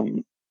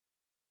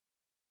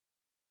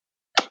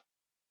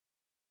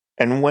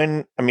 And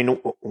when, I'm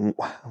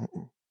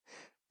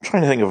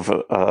trying to think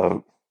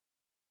of,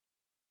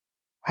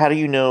 how do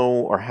you know,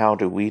 or how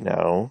do we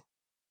know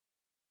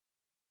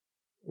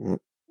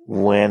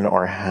when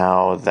or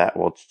how that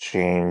will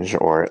change,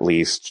 or at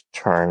least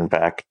turn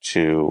back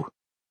to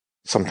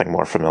something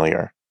more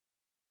familiar?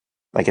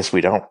 I guess we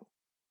don't.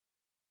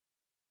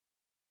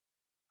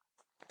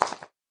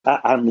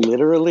 I'm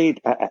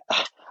literally,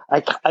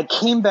 I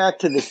came back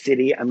to the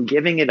city. I'm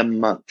giving it a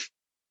month.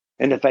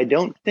 And if I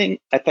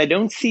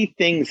don't see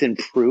things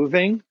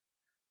improving,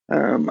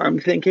 I'm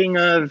thinking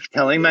of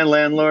telling my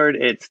landlord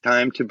it's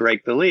time to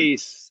break the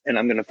lease, and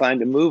I'm going to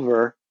find a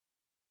mover,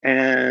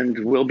 and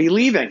we'll be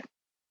leaving.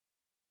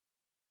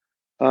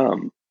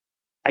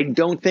 I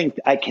don't think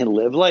I can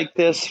live like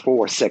this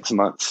for 6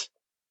 months.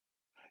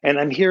 And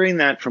I'm hearing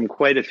that from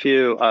quite a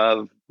few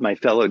of my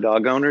fellow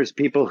dog owners,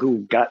 people who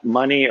got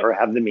money or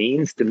have the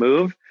means to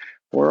move.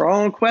 We're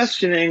all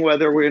questioning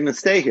whether we're going to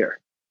stay here.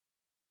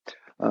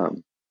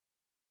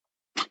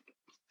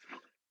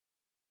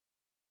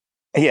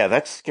 Yeah,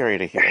 that's scary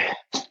to hear.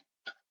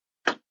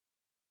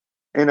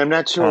 And I'm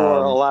not sure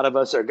where a lot of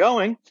us are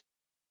going.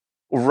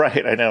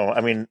 Right, I know.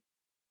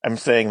 I'm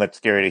saying that's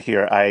scary to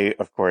hear. I,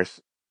 of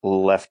course,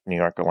 left New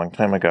York a long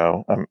time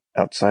ago. I'm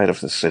outside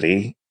of the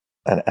city,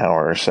 an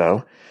hour or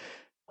so.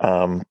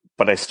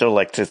 But I still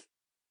like to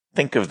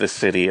think of the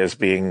city as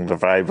being the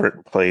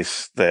vibrant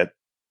place that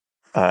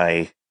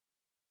I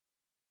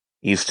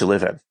used to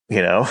live in,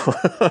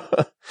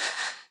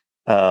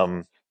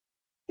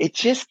 It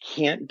just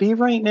can't be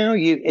right now.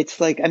 It's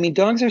like,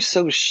 dogs are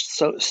so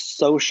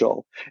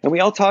social. And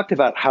we all talked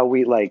about how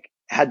we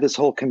had this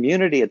whole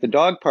community at the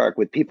dog park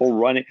with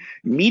people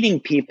meeting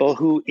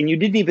people and you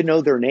didn't even know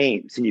their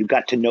names, and you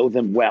got to know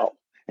them well,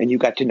 and you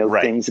got to know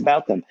things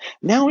about them.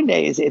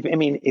 Nowadays,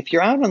 if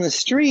you're out on the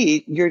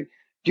street, your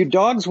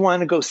dogs want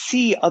to go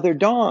see other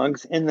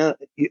dogs, and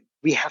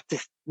we have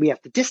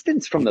to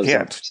distance from those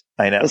owners.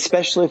 I know,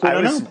 especially if we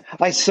don't know.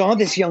 I saw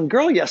this young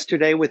girl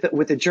yesterday with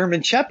a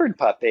German Shepherd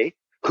puppy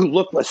who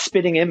looked a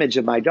spitting image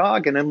of my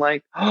dog, and I'm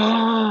like,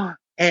 oh,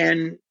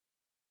 and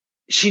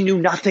she knew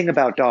nothing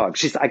about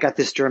dogs. I got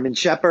this German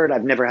Shepherd.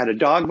 I've never had a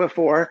dog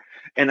before.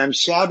 And I'm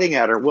shouting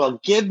at her, well,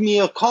 give me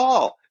a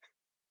call.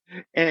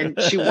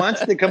 And she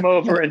wants to come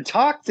over and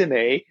talk to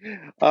me.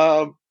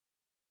 But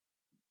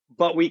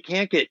we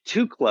can't get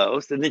too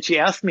close. And then she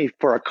asked me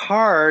for a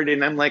card.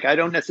 And I'm like, I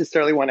don't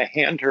necessarily want to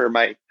hand her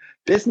my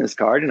business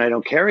card, and I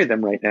don't carry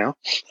them right now.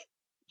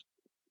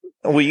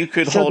 Well, you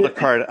could hold a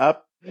card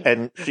up,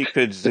 and she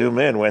could zoom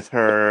in with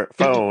her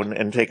phone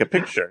and take a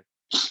picture.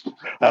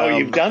 Oh,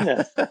 you've done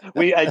this.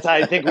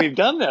 I think we've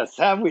done this,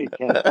 have we,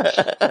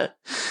 Ken?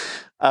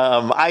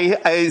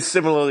 I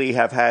similarly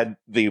have had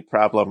the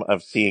problem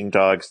of seeing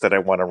dogs that I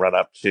want to run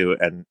up to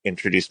and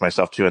introduce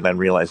myself to, and then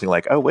realizing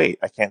like, oh wait,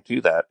 I can't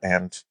do that,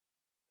 and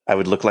I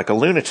would look like a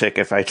lunatic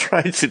if I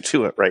tried to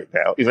do it right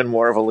now, even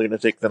more of a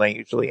lunatic than I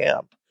usually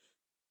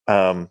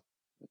am.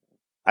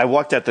 I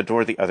walked out the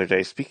door the other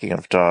day, speaking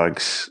of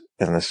dogs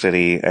in the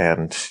city,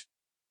 and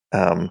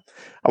I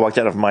walked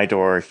out of my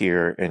door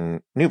here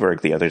in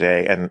Newburgh the other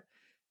day, and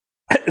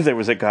there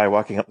was a guy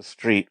walking up the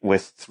street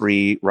with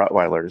 3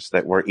 Rottweilers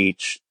that were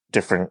each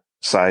different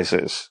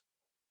sizes,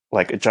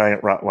 like a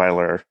giant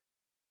Rottweiler,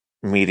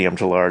 medium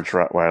to large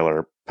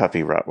Rottweiler,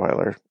 puppy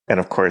Rottweiler. And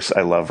of course,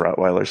 I love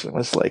Rottweilers. It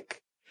was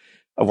like,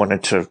 I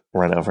wanted to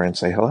run over and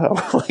say hello.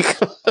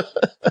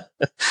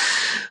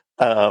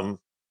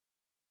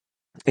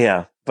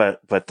 Yeah,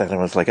 but then I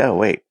was like, oh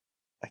wait,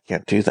 I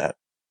can't do that.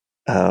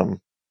 And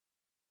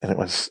it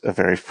was a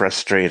very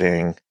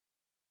frustrating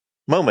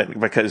moment,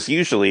 because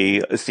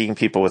usually seeing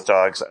people with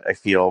dogs, I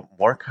feel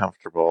more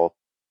comfortable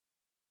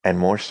and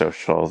more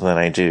social than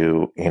I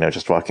do,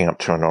 just walking up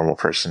to a normal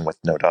person with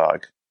no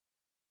dog.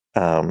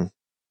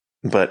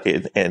 But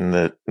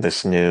in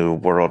this new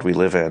world we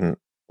live in,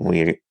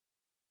 we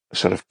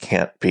sort of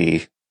can't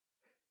be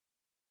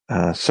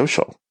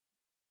social.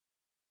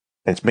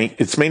 It's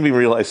made me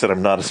realize that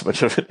I'm not as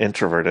much of an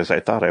introvert as I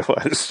thought I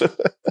was.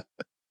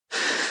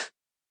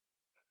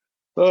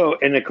 Oh,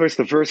 and of course,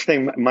 the first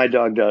thing my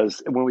dog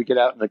does when we get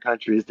out in the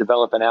country is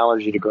develop an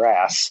allergy to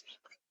grass.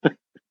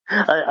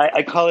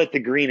 I call it the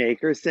Green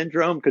Acres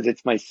syndrome, because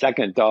it's my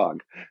second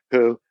dog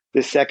who,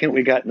 the second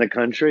we got in the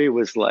country,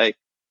 was like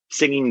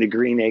singing the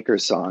Green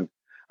Acres song.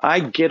 I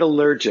get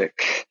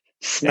allergic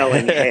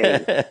smelling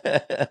hay.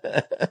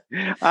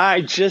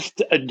 I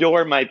just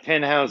adore my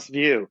penthouse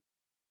view.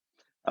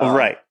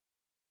 Right.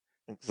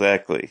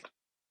 Exactly.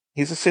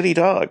 He's a city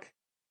dog.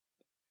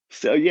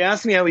 So you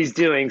asked me how he's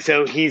doing.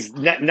 So he's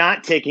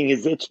not taking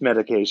his itch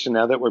medication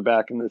now that we're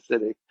back in the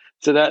city.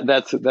 So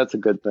that's a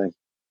good thing.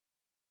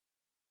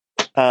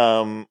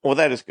 Well,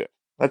 that is good.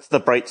 That's the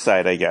bright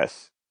side, I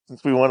guess.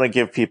 Since we want to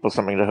give people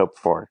something to hope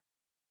for,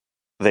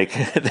 they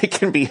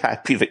can be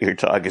happy that your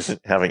dog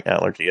isn't having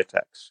allergy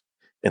attacks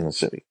in the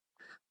city.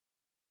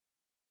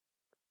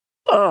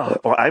 Oh,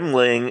 well, I'm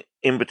laying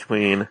in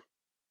between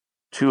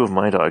 2 of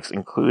my dogs,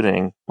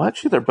 including, well,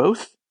 actually, they're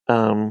both,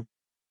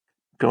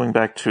 going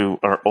back to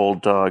our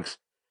old dogs.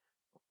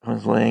 I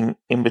was laying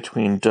in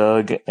between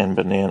Doug and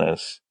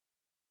Bananas,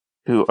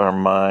 who are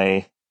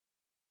my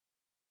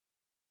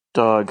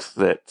dogs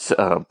that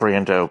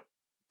Brando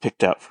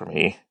picked out for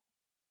me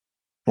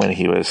when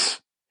he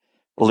was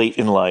late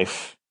in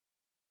life.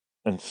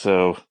 And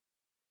so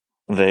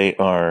they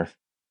are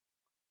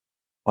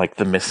like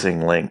the missing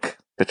link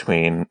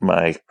between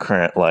my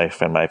current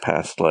life and my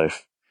past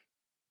life.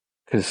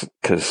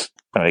 Because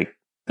I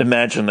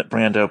imagine that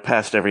Brando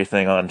passed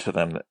everything on to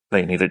them that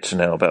they needed to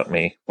know about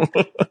me.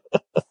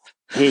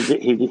 He's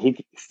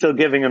still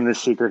giving him the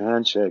secret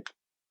handshake.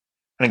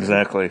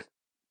 Exactly.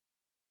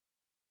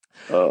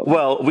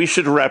 Well, we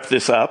should wrap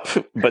this up,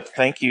 but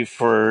thank you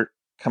for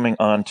coming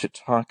on to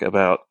talk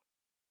about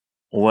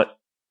what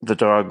the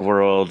dog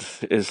world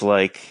is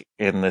like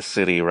in the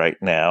city right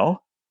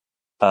now.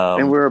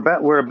 And we're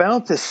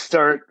about to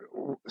start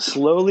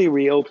slowly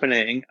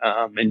reopening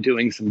and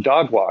doing some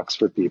dog walks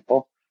for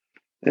people,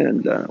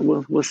 and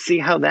we'll see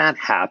how that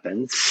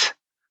happens.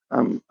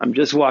 I'm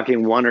just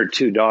walking 1 or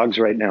 2 dogs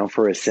right now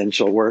for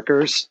essential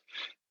workers,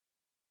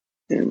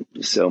 and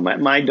so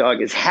my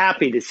dog is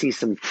happy to see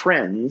some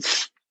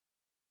friends.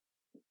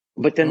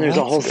 But then there's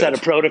a whole set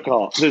of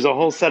protocols. There's a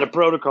whole set of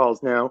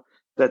protocols now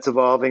that's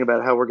evolving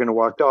about how we're going to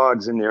walk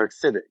dogs in New York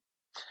City.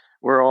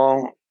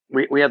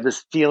 We have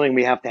this feeling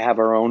we have to have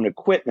our own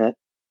equipment.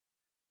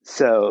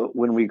 So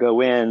when we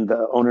go in,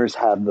 the owners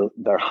have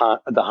the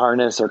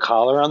harness or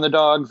collar on the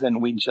dogs,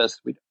 and we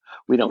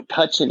don't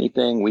touch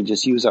anything. We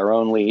just use our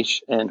own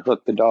leash and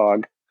hook the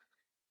dog.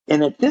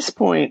 And at this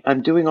point,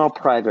 I'm doing all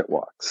private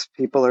walks.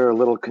 People are a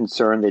little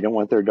concerned. They don't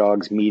want their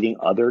dogs meeting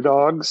other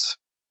dogs.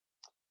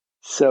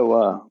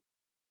 So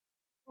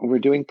we're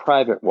doing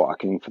private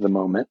walking for the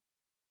moment.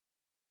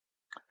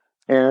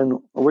 And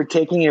we're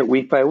taking it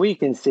week by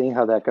week and seeing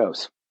how that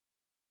goes.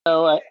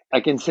 So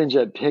I can send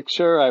you a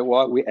picture.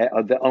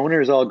 The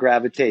owners all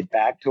gravitate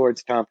back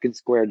towards Tompkins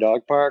Square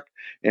Dog Park,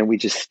 and we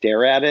just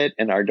stare at it,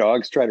 and our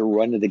dogs try to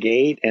run to the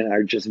gate and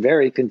are just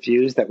very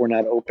confused that we're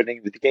not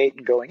opening the gate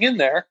and going in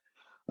there.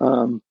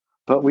 But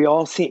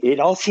it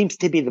all seems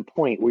to be the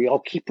point. We all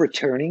keep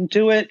returning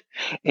to it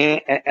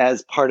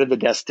as part of the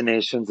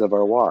destinations of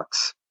our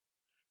walks.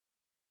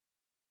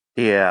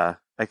 Yeah,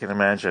 I can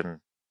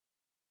imagine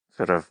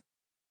sort of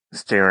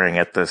staring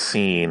at the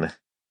scene.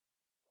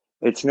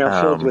 It's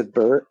now filled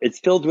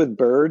with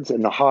birds,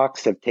 and the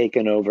hawks have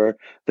taken over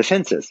the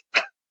fences.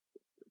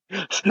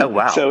 Oh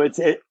wow! So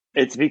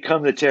It's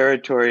become the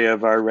territory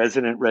of our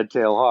resident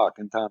red-tailed hawk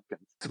in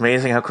Tompkins. It's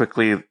amazing how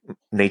quickly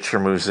nature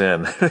moves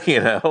in,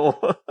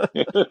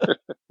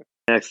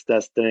 Next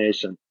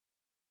destination.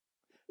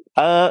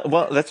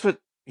 Well, that's what,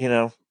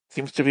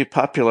 seems to be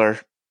popular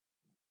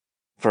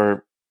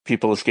for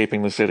people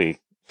escaping the city.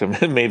 So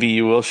maybe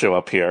you will show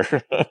up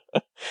here.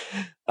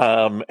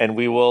 And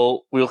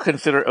we'll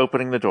consider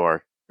opening the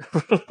door.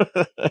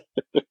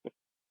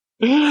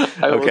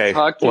 I will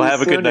talk to you have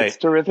soon. A good night. It's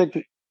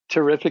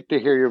terrific to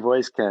hear your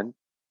voice, Ken.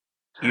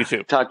 You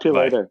too. Talk to you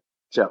later.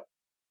 Ciao.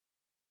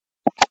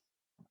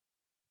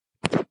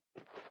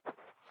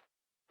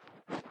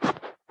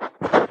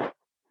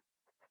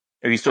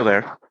 Are you still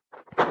there?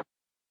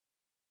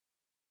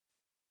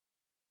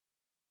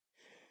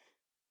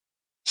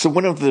 So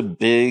one of the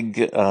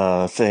big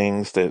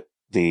things that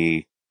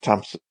the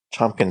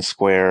Tompkins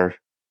Square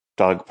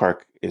Dog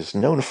Park is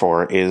known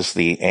for is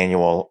the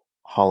annual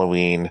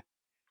Halloween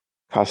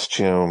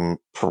costume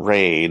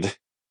parade,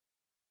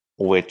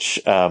 which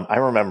I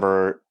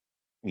remember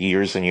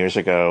years and years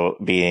ago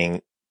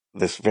being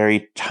this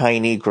very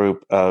tiny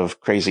group of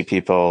crazy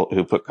people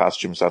who put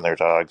costumes on their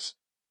dogs.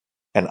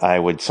 And I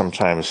would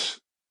sometimes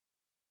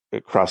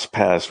cross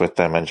paths with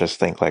them and just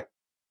think like,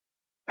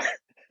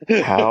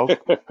 how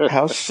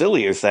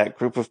silly is that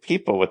group of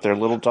people with their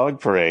little dog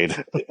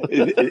parade?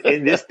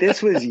 And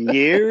this was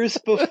years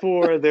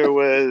before there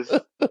was,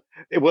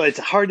 well, it's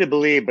hard to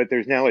believe, but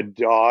there's now a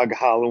dog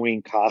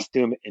Halloween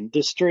costume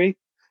industry.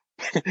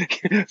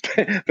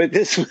 But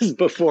this was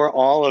before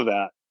all of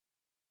that.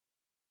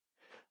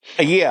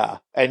 Yeah,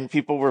 and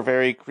people were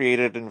very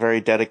creative and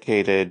very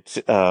dedicated.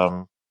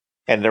 And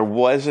there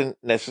wasn't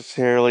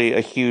necessarily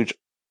a huge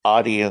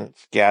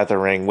audience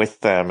gathering with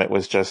them. It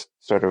was just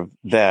sort of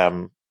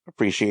them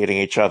appreciating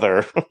each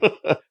other.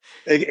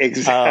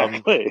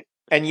 Exactly.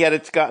 And yet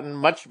it's gotten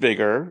much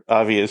bigger,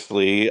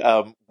 obviously.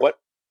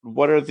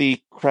 What are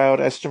the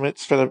crowd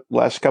estimates for the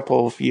last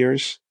couple of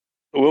years?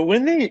 Well,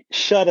 when they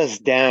shut us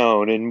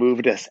down and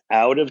moved us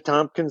out of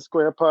Tompkins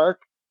Square Park,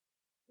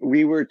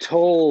 we were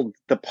told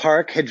the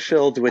park had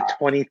filled with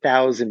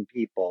 20,000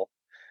 people.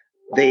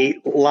 They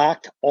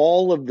locked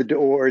all of the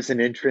doors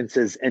and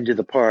entrances into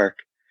the park,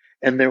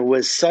 and there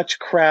was such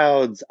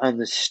crowds on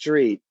the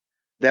street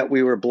that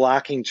we were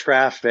blocking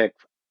traffic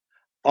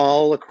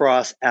all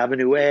across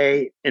Avenue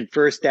A and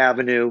First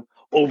Avenue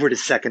over to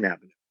Second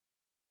Avenue.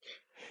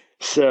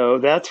 So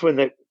that's when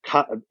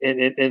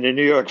in a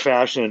New York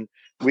fashion,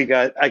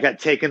 I got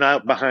taken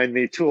out behind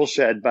the tool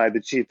shed by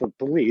the chief of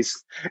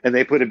police, and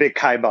they put a big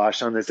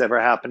kibosh on this ever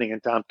happening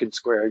in Tompkins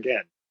Square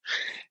again.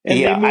 And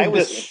yeah,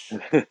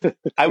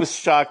 I was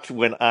shocked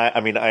when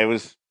I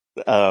was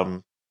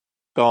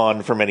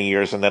gone for many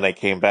years, and then I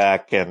came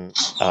back and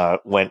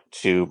went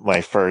to my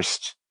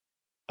first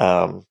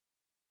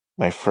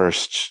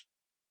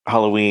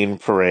Halloween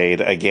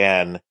parade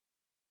again,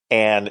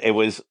 and it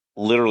was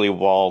literally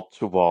wall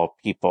to wall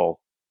people,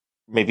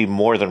 maybe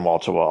more than wall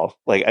to wall.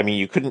 Like, I mean,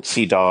 you couldn't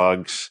see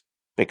dogs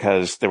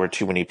because there were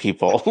too many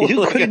people.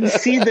 You couldn't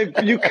see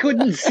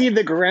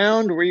the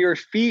ground where your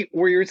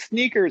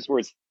sneakers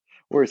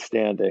were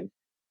standing.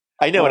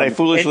 I know, and I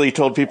foolishly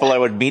told people I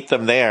would meet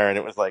them there, and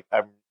it was like,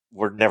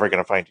 we're never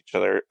going to find each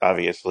other,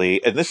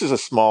 obviously. And this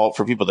is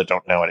for people that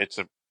don't know it, it's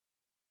a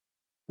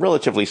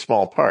relatively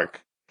small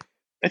park.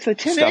 It's a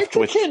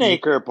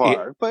 10-acre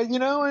park, but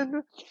in I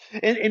mean,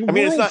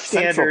 it's not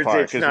Central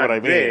Park, is what I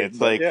mean. Big, it's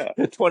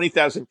like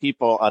 20,000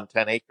 people on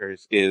 10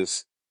 acres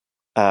is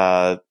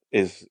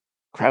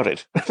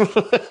crowded.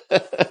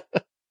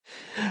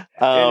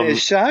 And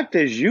as shocked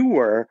as you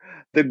were,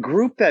 the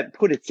group that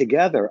put it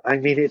together, I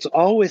mean, it's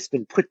always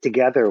been put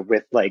together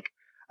with like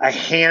a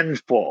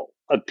handful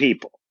of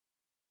people.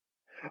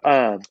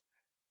 And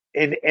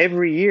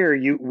every year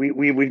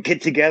we would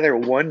get together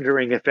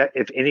wondering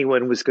if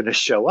anyone was going to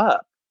show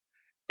up.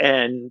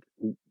 And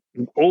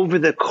over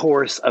the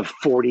course of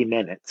 40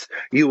 minutes,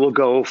 you will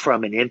go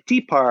from an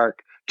empty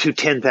park to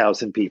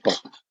 10,000 people.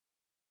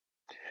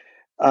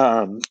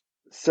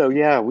 So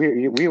yeah,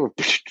 we were,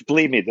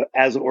 believe me,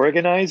 as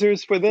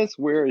organizers for this,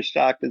 we're as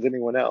shocked as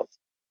anyone else.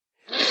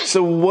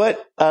 So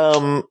what,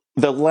 the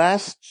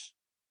last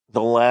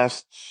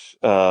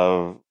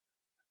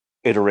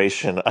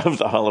iteration of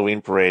the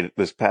Halloween parade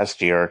this past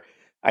year,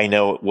 I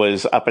know it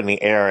was up in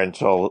the air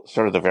until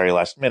sort of the very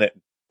last minute,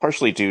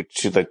 partially due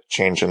to the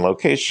change in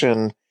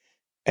location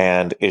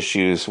and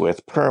issues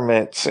with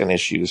permits and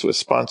issues with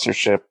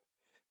sponsorship.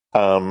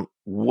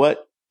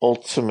 What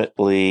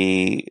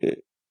ultimately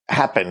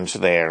happened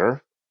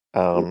there?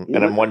 And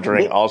I'm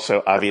wondering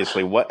also,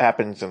 obviously, what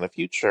happens in the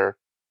future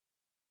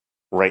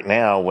right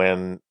now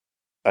when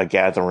a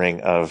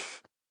gathering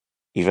of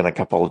even a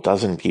couple of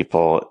dozen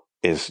people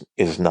is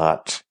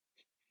not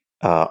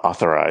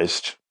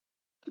authorized.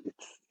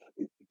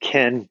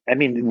 Ken, I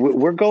mean,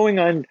 we're going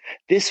on,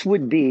 this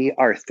would be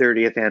our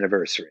 30th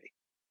anniversary,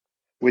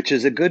 which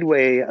is a good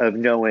way of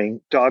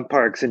knowing dog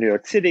parks in New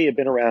York City have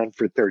been around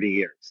for 30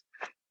 years,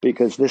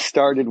 because this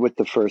started with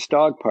the first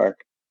dog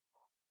park.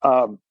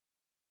 But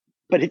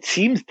it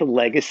seems the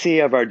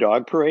legacy of our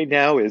dog parade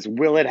now is,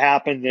 will it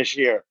happen this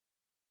year?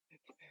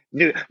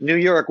 New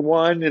York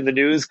 1 and the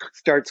news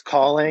starts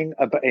calling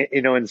about,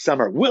 in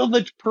summer, will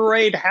the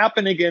parade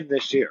happen again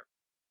this year?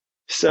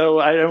 So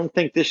I don't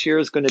think this year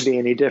is going to be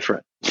any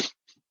different.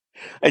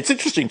 It's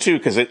interesting too,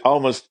 because it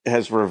almost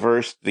has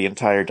reversed the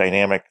entire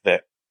dynamic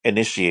that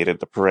initiated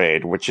the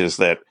parade, which is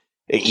that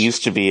it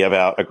used to be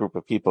about a group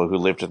of people who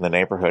lived in the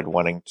neighborhood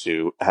wanting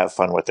to have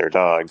fun with their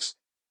dogs.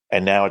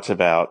 And now it's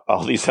about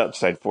all these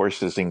outside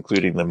forces,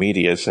 including the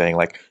media, saying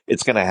like,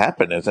 it's going to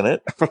happen, isn't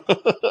it?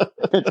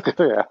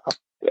 Yeah.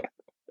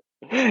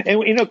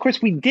 And, of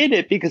course, we did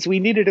it because we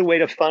needed a way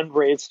to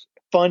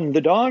fund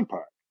the dog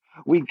park.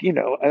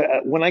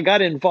 When I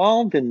got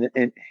involved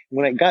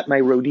when I got my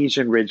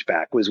Rhodesian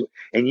Ridgeback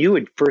and you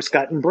had first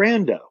gotten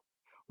Brando,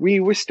 we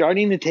were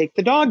starting to take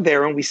the dog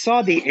there, and we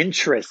saw the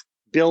interest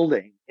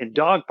building in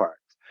dog parks,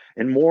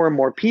 and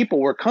more people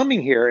were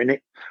coming here, and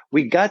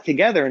we got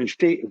together and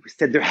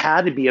said there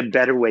had to be a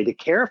better way to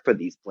care for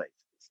these places.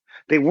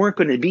 They weren't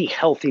going to be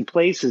healthy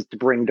places to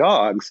bring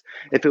dogs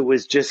if it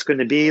was just going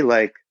to be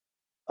like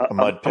a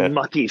mud pit,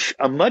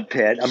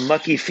 a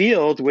mucky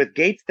field with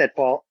gates that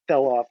fell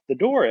off the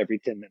door every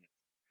 10 minutes.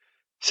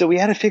 So we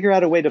had to figure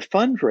out a way to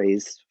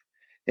fundraise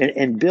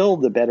and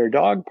build a better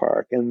dog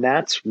park. And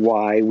that's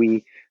why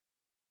we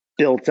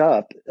built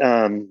up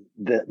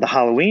the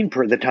Halloween,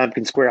 the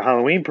Tompkins Square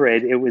Halloween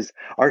Parade. It was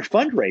our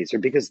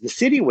fundraiser because the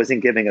city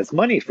wasn't giving us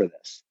money for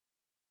this.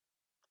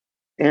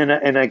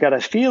 And I got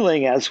a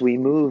feeling as we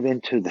move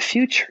into the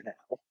future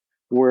now,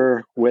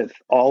 we're with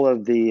all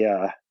of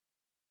the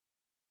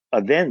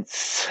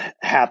events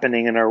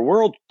happening in our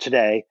world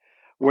today,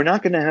 we're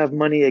not going to have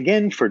money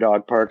again for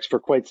dog parks for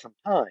quite some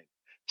time.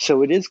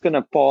 So it is going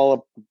to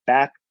fall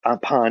back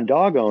upon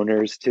dog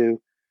owners to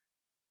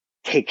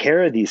take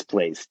care of these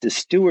places, to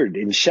steward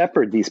and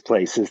shepherd these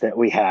places that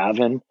we have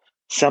and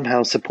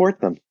somehow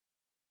support them.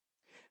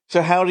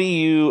 So how do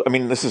you,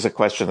 this is a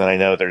question that I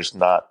know there's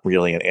not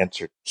really an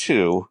answer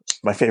to.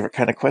 It's my favorite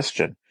kind of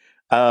question.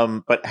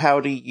 But how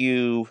do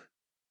you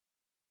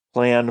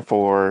plan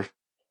for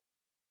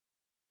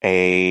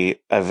a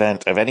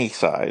event of any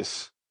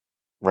size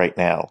right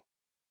now?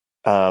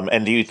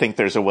 And do you think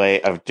there's a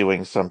way of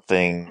doing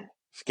something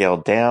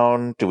scaled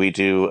down? Do we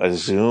do a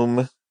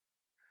Zoom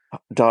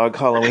dog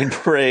Halloween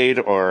parade,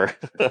 or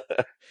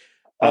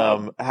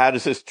how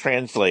does this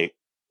translate?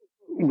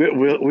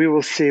 We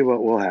will see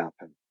what will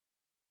happen.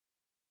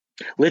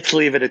 Let's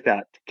leave it at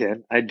that,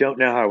 Ken. I don't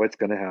know how it's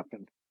going to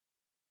happen.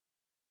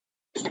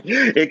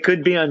 It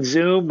could be on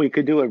Zoom. We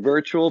could do a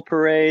virtual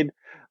parade.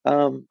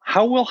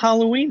 How will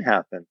Halloween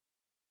happen?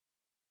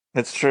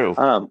 That's true.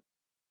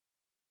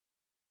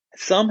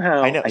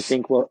 Somehow, I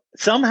think we'll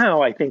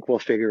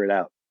figure it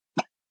out.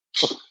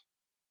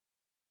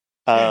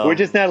 We're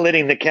just not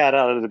letting the cat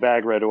out of the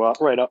bag right away.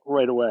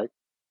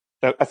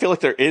 I feel like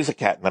there is a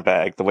cat in the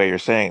bag, the way you're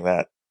saying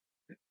that.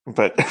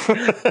 But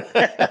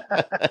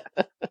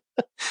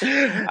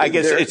I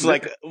guess it's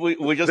like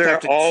we just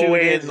have to tune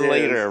in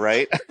later,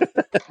 right?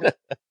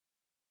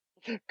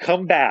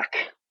 Come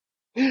back.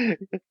 Okay.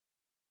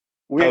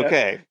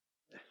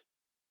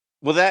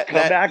 Well, come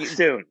back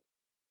soon.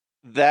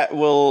 That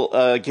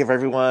will give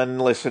everyone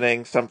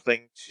listening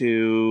something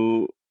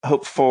to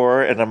hope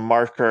for and a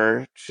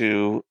marker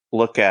to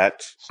look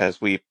at as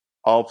we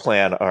all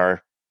plan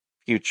our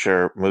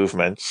future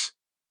movements.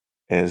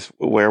 Is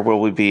where will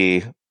we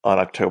be on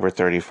October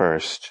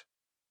 31st?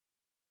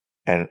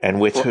 And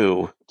with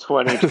who?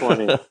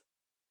 2020.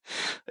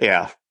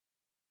 Yeah.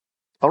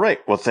 All right.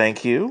 Well,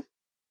 thank you.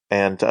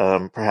 And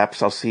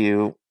perhaps I'll see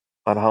you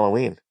on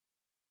Halloween.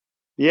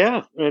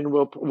 Yeah, and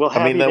we'll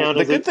have you down.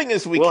 The good thing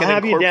is we'll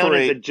have you down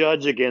as a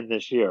judge again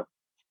this year.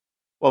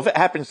 Well, if it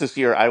happens this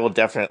year, I will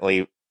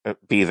definitely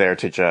be there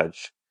to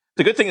judge.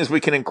 The good thing is we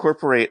can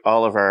incorporate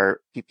all of our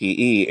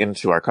PPE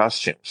into our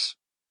costumes.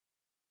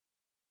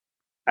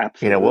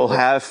 Absolutely. We'll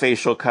have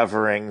facial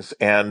coverings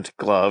and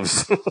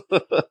gloves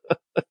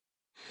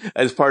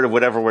as part of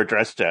whatever we're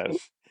dressed as.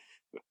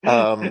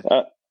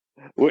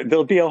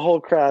 There'll be a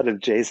whole crowd of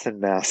Jason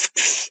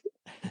masks.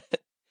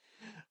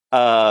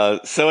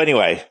 So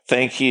anyway,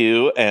 thank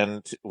you,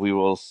 and we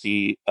will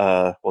see.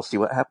 We'll see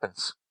what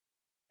happens.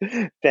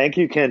 Thank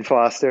you, Ken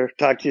Foster.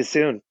 Talk to you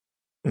soon.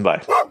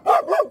 Bye.